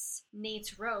as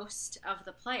Nate's roast of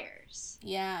the players.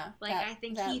 Yeah. Like, I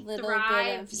think he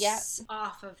thrives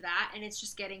off of that, and it's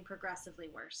just getting progressively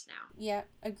worse now. Yeah,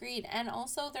 agreed. And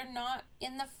also, they're not,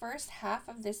 in the first half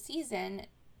of the season,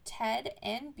 Ted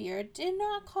and Beard did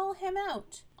not call him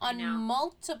out on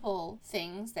multiple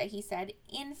things that he said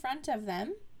in front of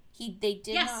them. They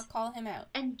did not call him out.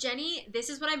 And Jenny, this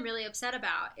is what I'm really upset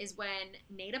about, is when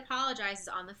Nate apologizes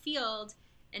on the field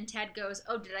and Ted goes,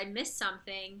 oh, did I miss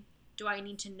something? Do I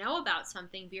need to know about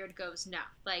something? Beard goes, no,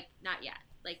 like, not yet.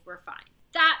 Like, we're fine.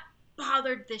 That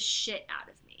bothered the shit out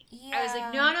of me. Yeah. I was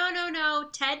like, no.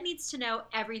 Ted needs to know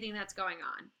everything that's going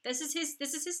on. This is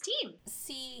his team.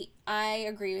 See, I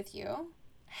agree with you.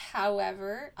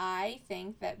 However, I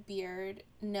think that Beard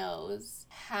knows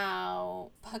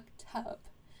how fucked up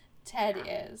Ted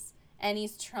is. and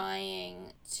he's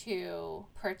trying to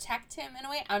protect him in a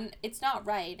way. It's not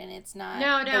right, and it's not.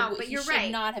 No, but you're right. He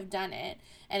should not have done it,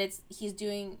 and he's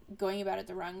going about it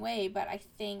the wrong way. But I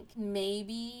think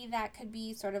maybe that could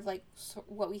be sort of like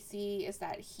what we see is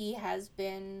that he has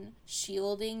been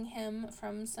shielding him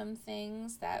from some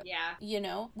things that,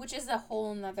 which is a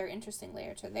whole nother interesting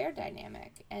layer to their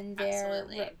dynamic and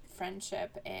their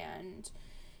friendship and.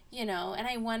 And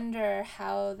I wonder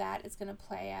how that is going to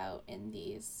play out in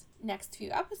these next few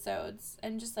episodes.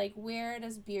 And just, like, where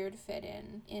does Beard fit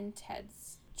in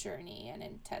Ted's journey and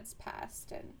in Ted's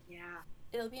past? And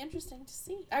it'll be interesting to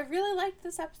see. I really liked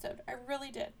this episode. I really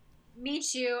did. Me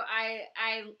too. I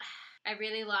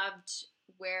really loved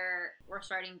where we're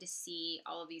starting to see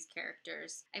all of these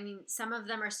characters. I mean, some of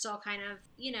them are still kind of,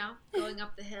 going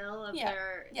up the hill of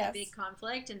their big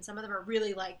conflict, and some of them are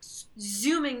really, like,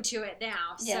 zooming to it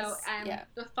now. So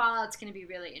the fallout's going to be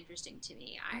really interesting to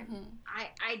me.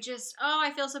 I just,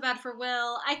 I feel so bad for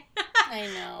Will. I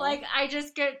know. Like, I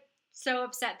just get so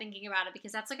upset thinking about it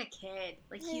because that's like a kid.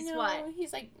 Like, he's what?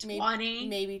 He's like 20?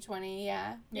 Maybe 20,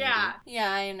 yeah. Maybe.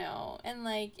 Yeah, I know. And,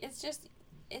 like, it's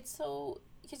so...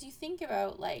 Because you think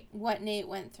about, like, what Nate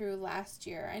went through last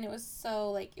year, and it was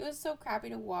so crappy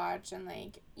to watch, and,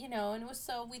 like, and it was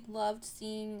so, we loved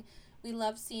seeing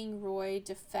Roy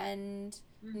defend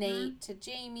Nate to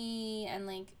Jamie, and,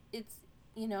 like, it's,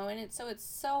 and it's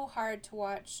so hard to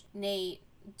watch Nate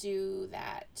do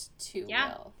that to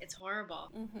Will. It's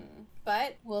horrible.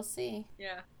 But we'll see.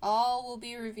 Yeah. All will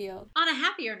be revealed. On a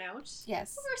happier note.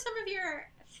 Yes. What were some of your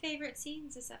favorite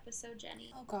scenes this episode,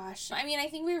 Jenny? Oh gosh. I mean, I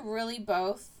think we really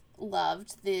both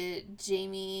loved the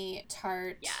Jamie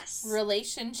Tart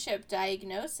relationship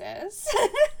diagnosis.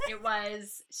 It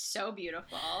was so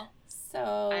beautiful.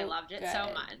 So I loved it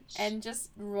so much. And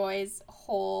just Roy's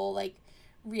whole, like,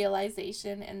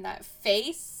 realization and that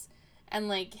face and,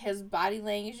 like, his body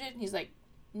language, and he's like,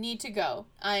 need to go.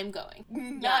 I'm going.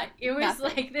 It was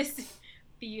like this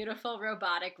beautiful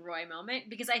robotic Roy moment,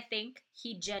 because I think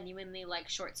he genuinely, like,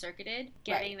 short-circuited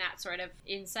getting that sort of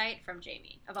insight from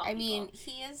Jamie, of all people. I mean,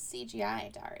 he is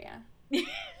CGI, Daria.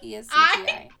 He is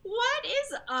CGI. What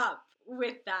is up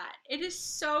with that? It is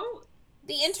so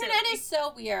The internet is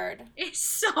so weird. It's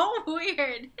so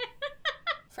weird.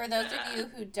 For those of you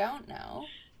who don't know,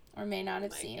 or may not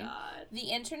have seen,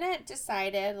 the internet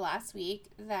decided last week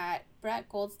that Brett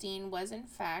Goldstein was in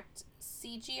fact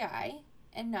CGI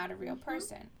and not a real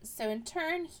person. So in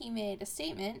turn, he made a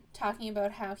statement talking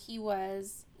about how he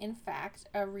was in fact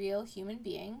a real human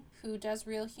being who does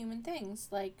real human things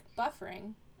like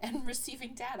buffering and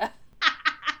receiving data.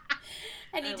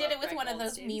 And he did it with one of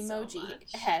those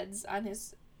Memoji heads on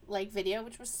his, like, video,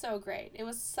 which was so great. It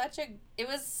was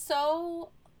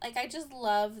so, like, I just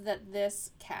love that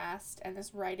this cast and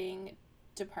this writing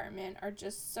department are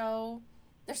just so,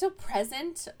 they're so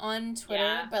present on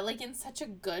Twitter, but, like, in such a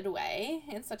good way,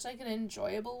 in such, like, an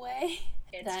enjoyable way.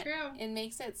 It's true. It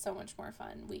makes it so much more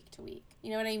fun week to week.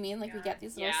 You know what I mean? Like, we get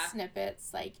these little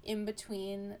snippets, like, in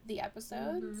between the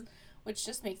episodes, which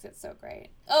just makes it so great.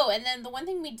 Oh, and then the one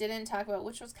thing we didn't talk about,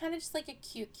 which was kind of just, like, a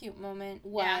cute moment,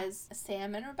 was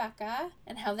Sam and Rebecca,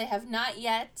 and how they have not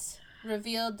yet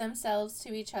revealed themselves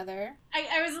to each other.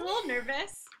 I was a little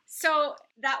nervous. So,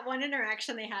 that one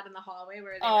interaction they had in the hallway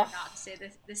where they were about to say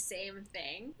the same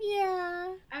thing.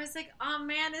 Yeah. I was like, oh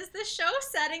man, is the show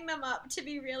setting them up to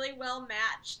be really well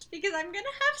matched? Because I'm going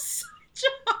to have such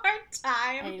a hard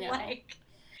time. I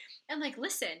know. Like,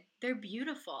 listen, they're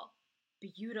beautiful.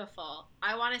 Beautiful.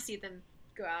 I want to see them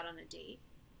go out on a date.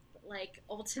 But, like,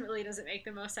 ultimately, does it make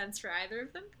the most sense for either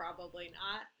of them? Probably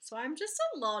not. So I'm just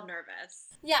a little nervous.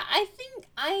 Yeah, I think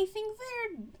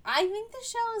the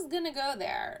show is gonna go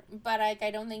there, but I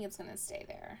don't think it's gonna stay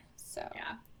there. So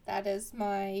that is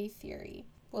my theory.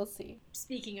 We'll see.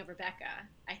 Speaking of Rebecca,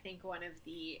 I think one of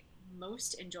the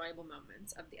most enjoyable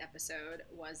moments of the episode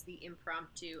was the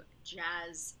impromptu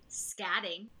jazz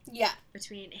scatting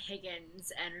between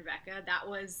Higgins and Rebecca. That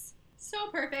was so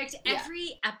perfect.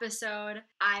 Every episode,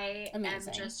 I am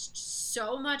just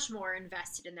so much more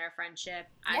invested in their friendship.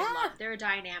 I love their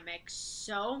dynamic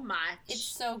so much. It's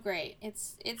so great.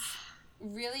 It's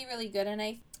really, really good. And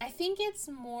I think it's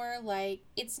more like,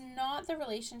 it's not the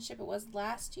relationship it was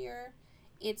last year.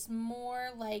 It's more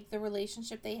like the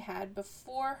relationship they had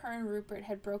before her and Rupert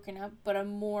had broken up, but a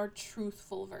more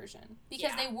truthful version.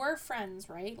 Because they were friends,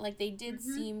 right? Like, they did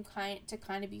seem to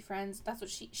kind of be friends. That's what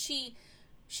she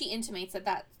she intimates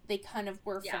that they kind of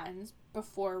were Yeah. friends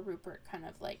before Rupert kind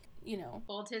of like,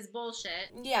 pulled his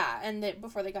bullshit. Yeah, and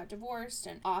before they got divorced,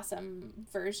 an awesome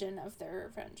version of their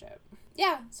friendship.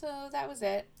 Yeah, so that was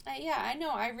it. I know,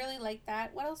 I really liked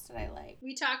that. What else did I like?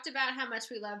 We talked about how much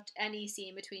we loved any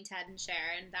scene between Ted and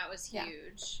Sharon. That was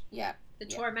huge. Yeah. The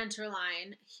tormentor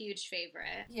line, huge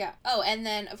favorite. Yeah. Oh, and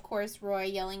then, of course, Roy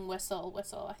yelling, whistle,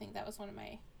 whistle. I think that was one of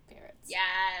my favorites.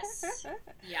 Yes.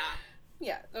 Yeah.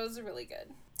 Yeah, that was really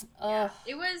good. Yeah.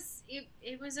 It was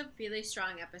a really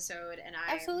strong episode, and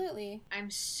I absolutely. I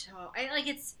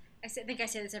think I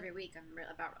say this every week.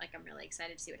 I'm really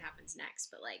excited to see what happens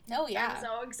next. But I'm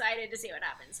so excited to see what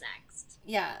happens next.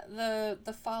 Yeah,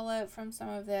 the fallout from some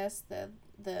of this, the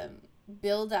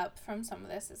build up from some of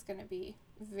this is going to be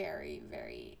very,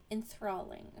 very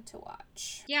enthralling to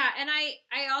watch. Yeah, and I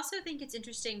also think it's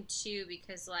interesting too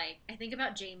because I think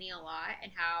about Jamie a lot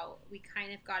and how we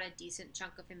kind of got a decent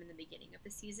chunk of him in the beginning of the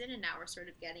season, and now we're sort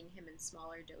of getting him in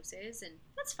smaller doses, and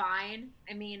that's fine.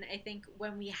 I mean, I think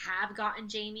when we have gotten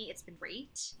Jamie, it's been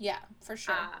great. Yeah, for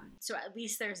sure. So at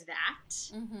least there's that.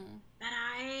 Mm-hmm. But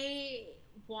I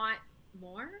want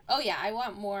more. Oh yeah, I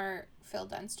want more Phil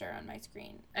Dunster on my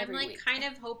screen every week. Kind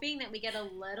of hoping that we get a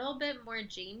little bit more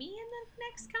Jamie in the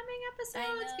next coming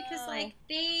episodes because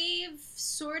they've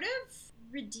sort of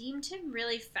redeemed him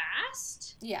really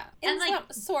fast. Yeah.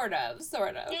 Sort of.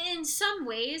 In some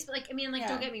ways, but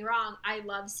don't get me wrong, I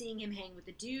love seeing him hang with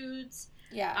the dudes.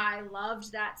 Yeah. I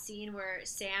loved that scene where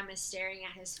Sam is staring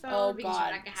at his phone because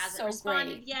Rebecca hasn't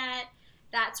responded yet.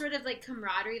 That sort of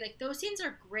camaraderie, those scenes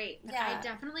are great. But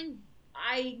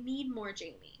I need more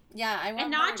Jamie. Yeah, I want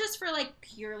and not more. Just for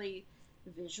purely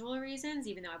visual reasons,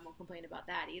 even though I won't complain about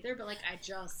that either. But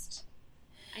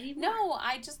I need more. No,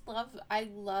 I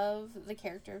love the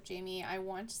character of Jamie. I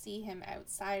want to see him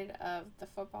outside of the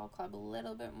football club a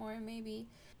little bit more, maybe.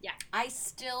 Yeah. I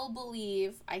still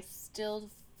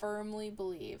firmly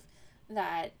believe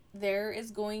that there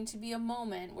is going to be a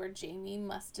moment where Jamie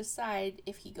must decide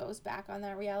if he goes back on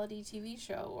that reality TV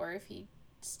show or if he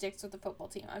sticks with the football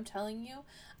team. I'm telling you,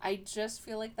 I just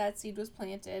feel like that seed was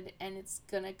planted and it's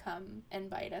gonna come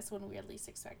and bite us when we're least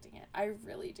expecting it. I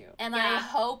really do. And I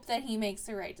hope that he makes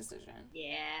the right decision.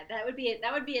 Yeah, that would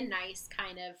be a nice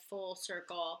kind of full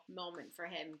circle moment for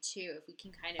him too, if we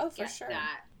can kind of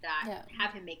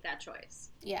have him make that choice.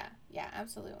 Yeah,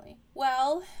 absolutely.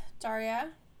 Well, Daria,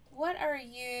 what are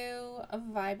you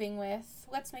vibing with?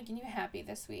 What's making you happy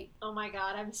this week? Oh my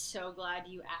god, I'm so glad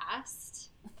you asked.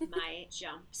 My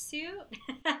jumpsuit.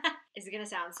 Is going to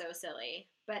sound so silly,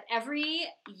 but every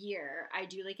year I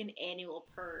do an annual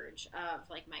purge of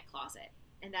my closet,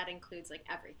 and that includes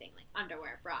everything,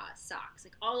 underwear, bras, socks,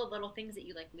 all the little things that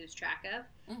you lose track of.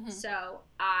 Mm-hmm. So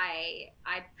I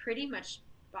pretty much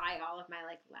buy all of my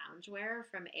loungewear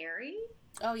from Aerie.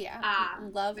 Oh yeah,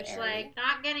 love Aerie. Which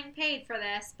not getting paid for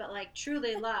this, but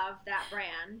truly love that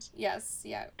brand. Yes,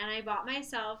 yeah. And I bought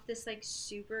myself this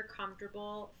super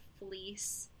comfortable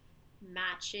fleece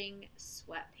matching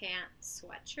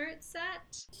sweatshirt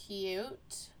set.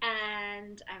 Cute.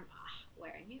 And I'm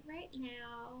wearing it right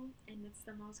now, and it's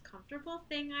the most comfortable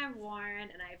thing I've worn,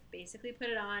 and I've basically put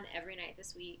it on every night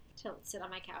this week to sit on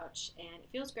my couch, and it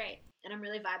feels great, and I'm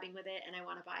really vibing with it, and I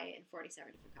want to buy it in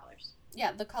 47 different colors.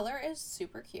 Yeah, the color is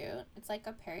super cute. It's like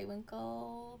a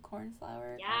periwinkle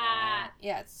cornflower. Yeah.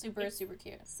 Yeah, it's super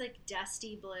cute. It's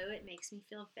dusty blue. It makes me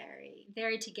feel very,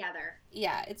 very together.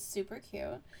 Yeah, it's super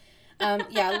cute.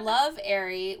 Love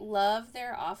Aerie. Love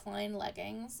their offline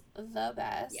leggings. The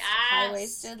best. Yes.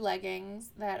 High-waisted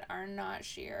leggings that are not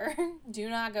sheer. Do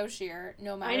not go sheer,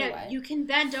 no matter what. You can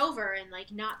bend over and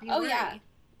not be worried.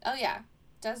 Oh yeah.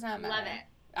 Does not matter. Love it.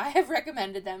 I have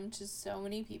recommended them to so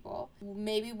many people.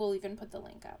 Maybe we'll even put the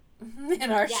link up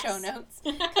in our show notes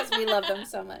because we love them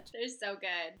so much. They're so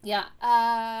good. Yeah.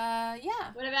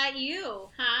 What about you?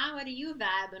 Huh? What are you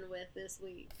vibing with this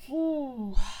week?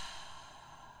 Ooh.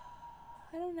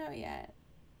 I don't know yet.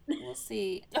 We'll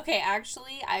see. Okay,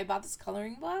 actually, I bought this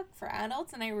coloring book for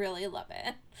adults, and I really love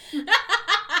it.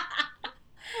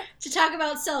 To talk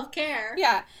about self-care.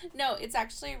 Yeah. No, it's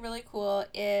actually really cool.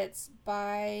 It's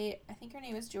by, I think her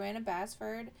name is Joanna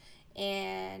Basford,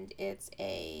 and it's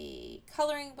a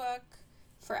coloring book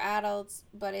for adults,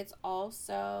 but it's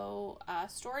also a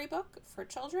storybook for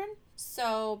children.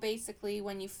 So basically,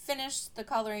 when you finish the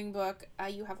coloring book,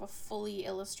 you have a fully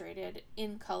illustrated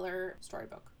in color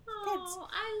storybook Oh,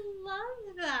 I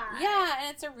love that. Yeah, and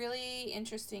it's a really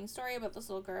interesting story about this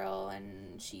little girl,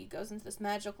 and she goes into this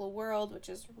magical world, which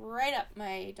is right up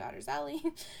my daughter's alley.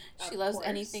 She loves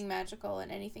anything magical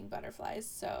and anything butterflies,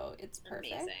 so it's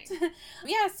perfect.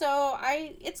 Yeah, so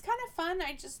it's kind of fun.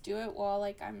 I just do it while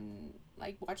like I'm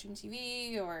like watching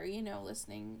TV or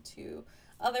listening to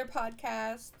other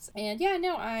podcasts. And yeah,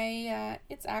 no,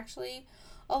 it's actually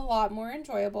a lot more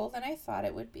enjoyable than I thought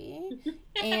it would be.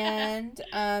 And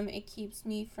it keeps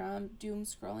me from doom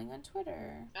scrolling on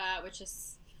Twitter. Which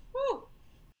is, whew,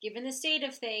 given the state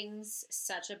of things,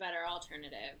 such a better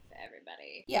alternative for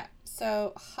everybody. Yeah,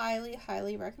 so highly,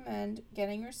 highly recommend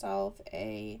getting yourself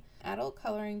a adult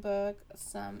coloring book,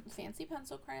 some fancy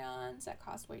pencil crayons that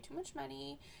cost way too much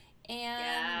money,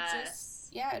 and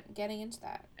just getting into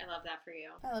that. I love that for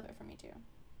you. I love it for me too.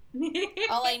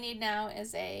 All I need now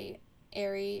is a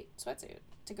airy sweatsuit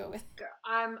to go with. Girl,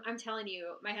 I'm telling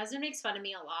you, my husband makes fun of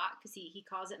me a lot because he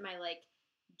calls it my like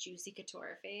juicy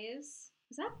couture phase.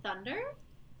 Is that thunder?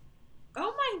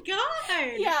 Oh my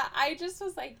god! Yeah, I just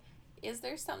was like, is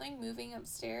there something moving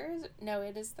upstairs? No,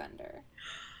 it is thunder.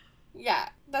 Yeah,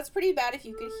 that's pretty bad if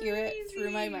you could hear it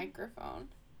through my microphone.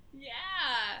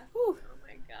 Yeah. Whew. Oh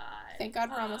my god. Thank God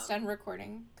we're almost done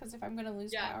recording, because if I'm going to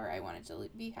lose power, I want it to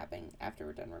be happening after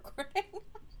we're done recording.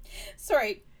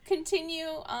 Sorry,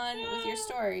 continue on with your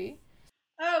story.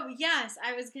 Oh, yes,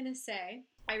 I was going to say,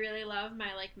 I really love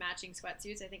my, like, matching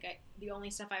sweatsuits. I think the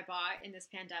only stuff I bought in this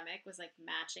pandemic was, like,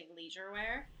 matching leisure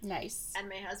wear. Nice. And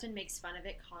my husband makes fun of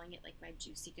it, calling it, like, my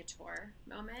juicy couture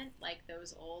moment. Like,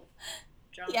 those old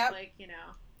like,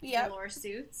 velour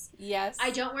suits. Yes.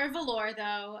 I don't wear velour,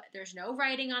 though. There's no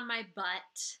writing on my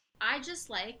butt. I just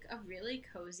like a really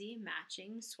cozy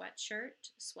matching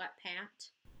sweatshirt, sweatpant,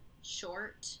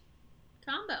 short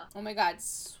combo. Oh my god,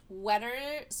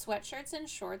 sweatshirts and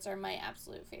shorts are my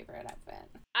absolute favorite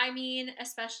outfit. I mean,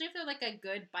 especially if they're like a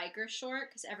good biker short,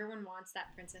 because everyone wants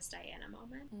that Princess Diana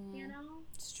moment,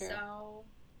 It's true. So,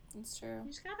 it's true.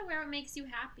 You just gotta wear what makes you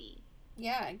happy.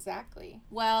 Yeah, exactly.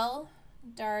 Well,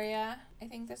 Daria, I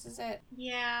think this is it.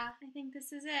 Yeah, I think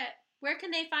this is it. Where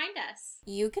can they find us?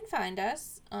 You can find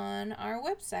us on our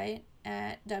website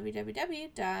at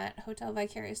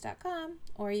www.hotelvicarious.com,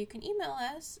 or you can email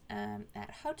us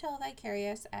at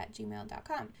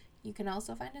hotelvicarious@gmail.com. You can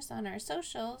also find us on our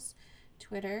socials,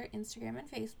 Twitter, Instagram, and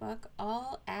Facebook,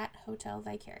 all at Hotel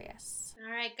Vicarious.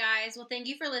 All right, guys. Well, thank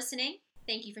you for listening.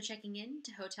 Thank you for checking in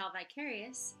to Hotel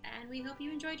Vicarious, and we hope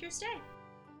you enjoyed your stay.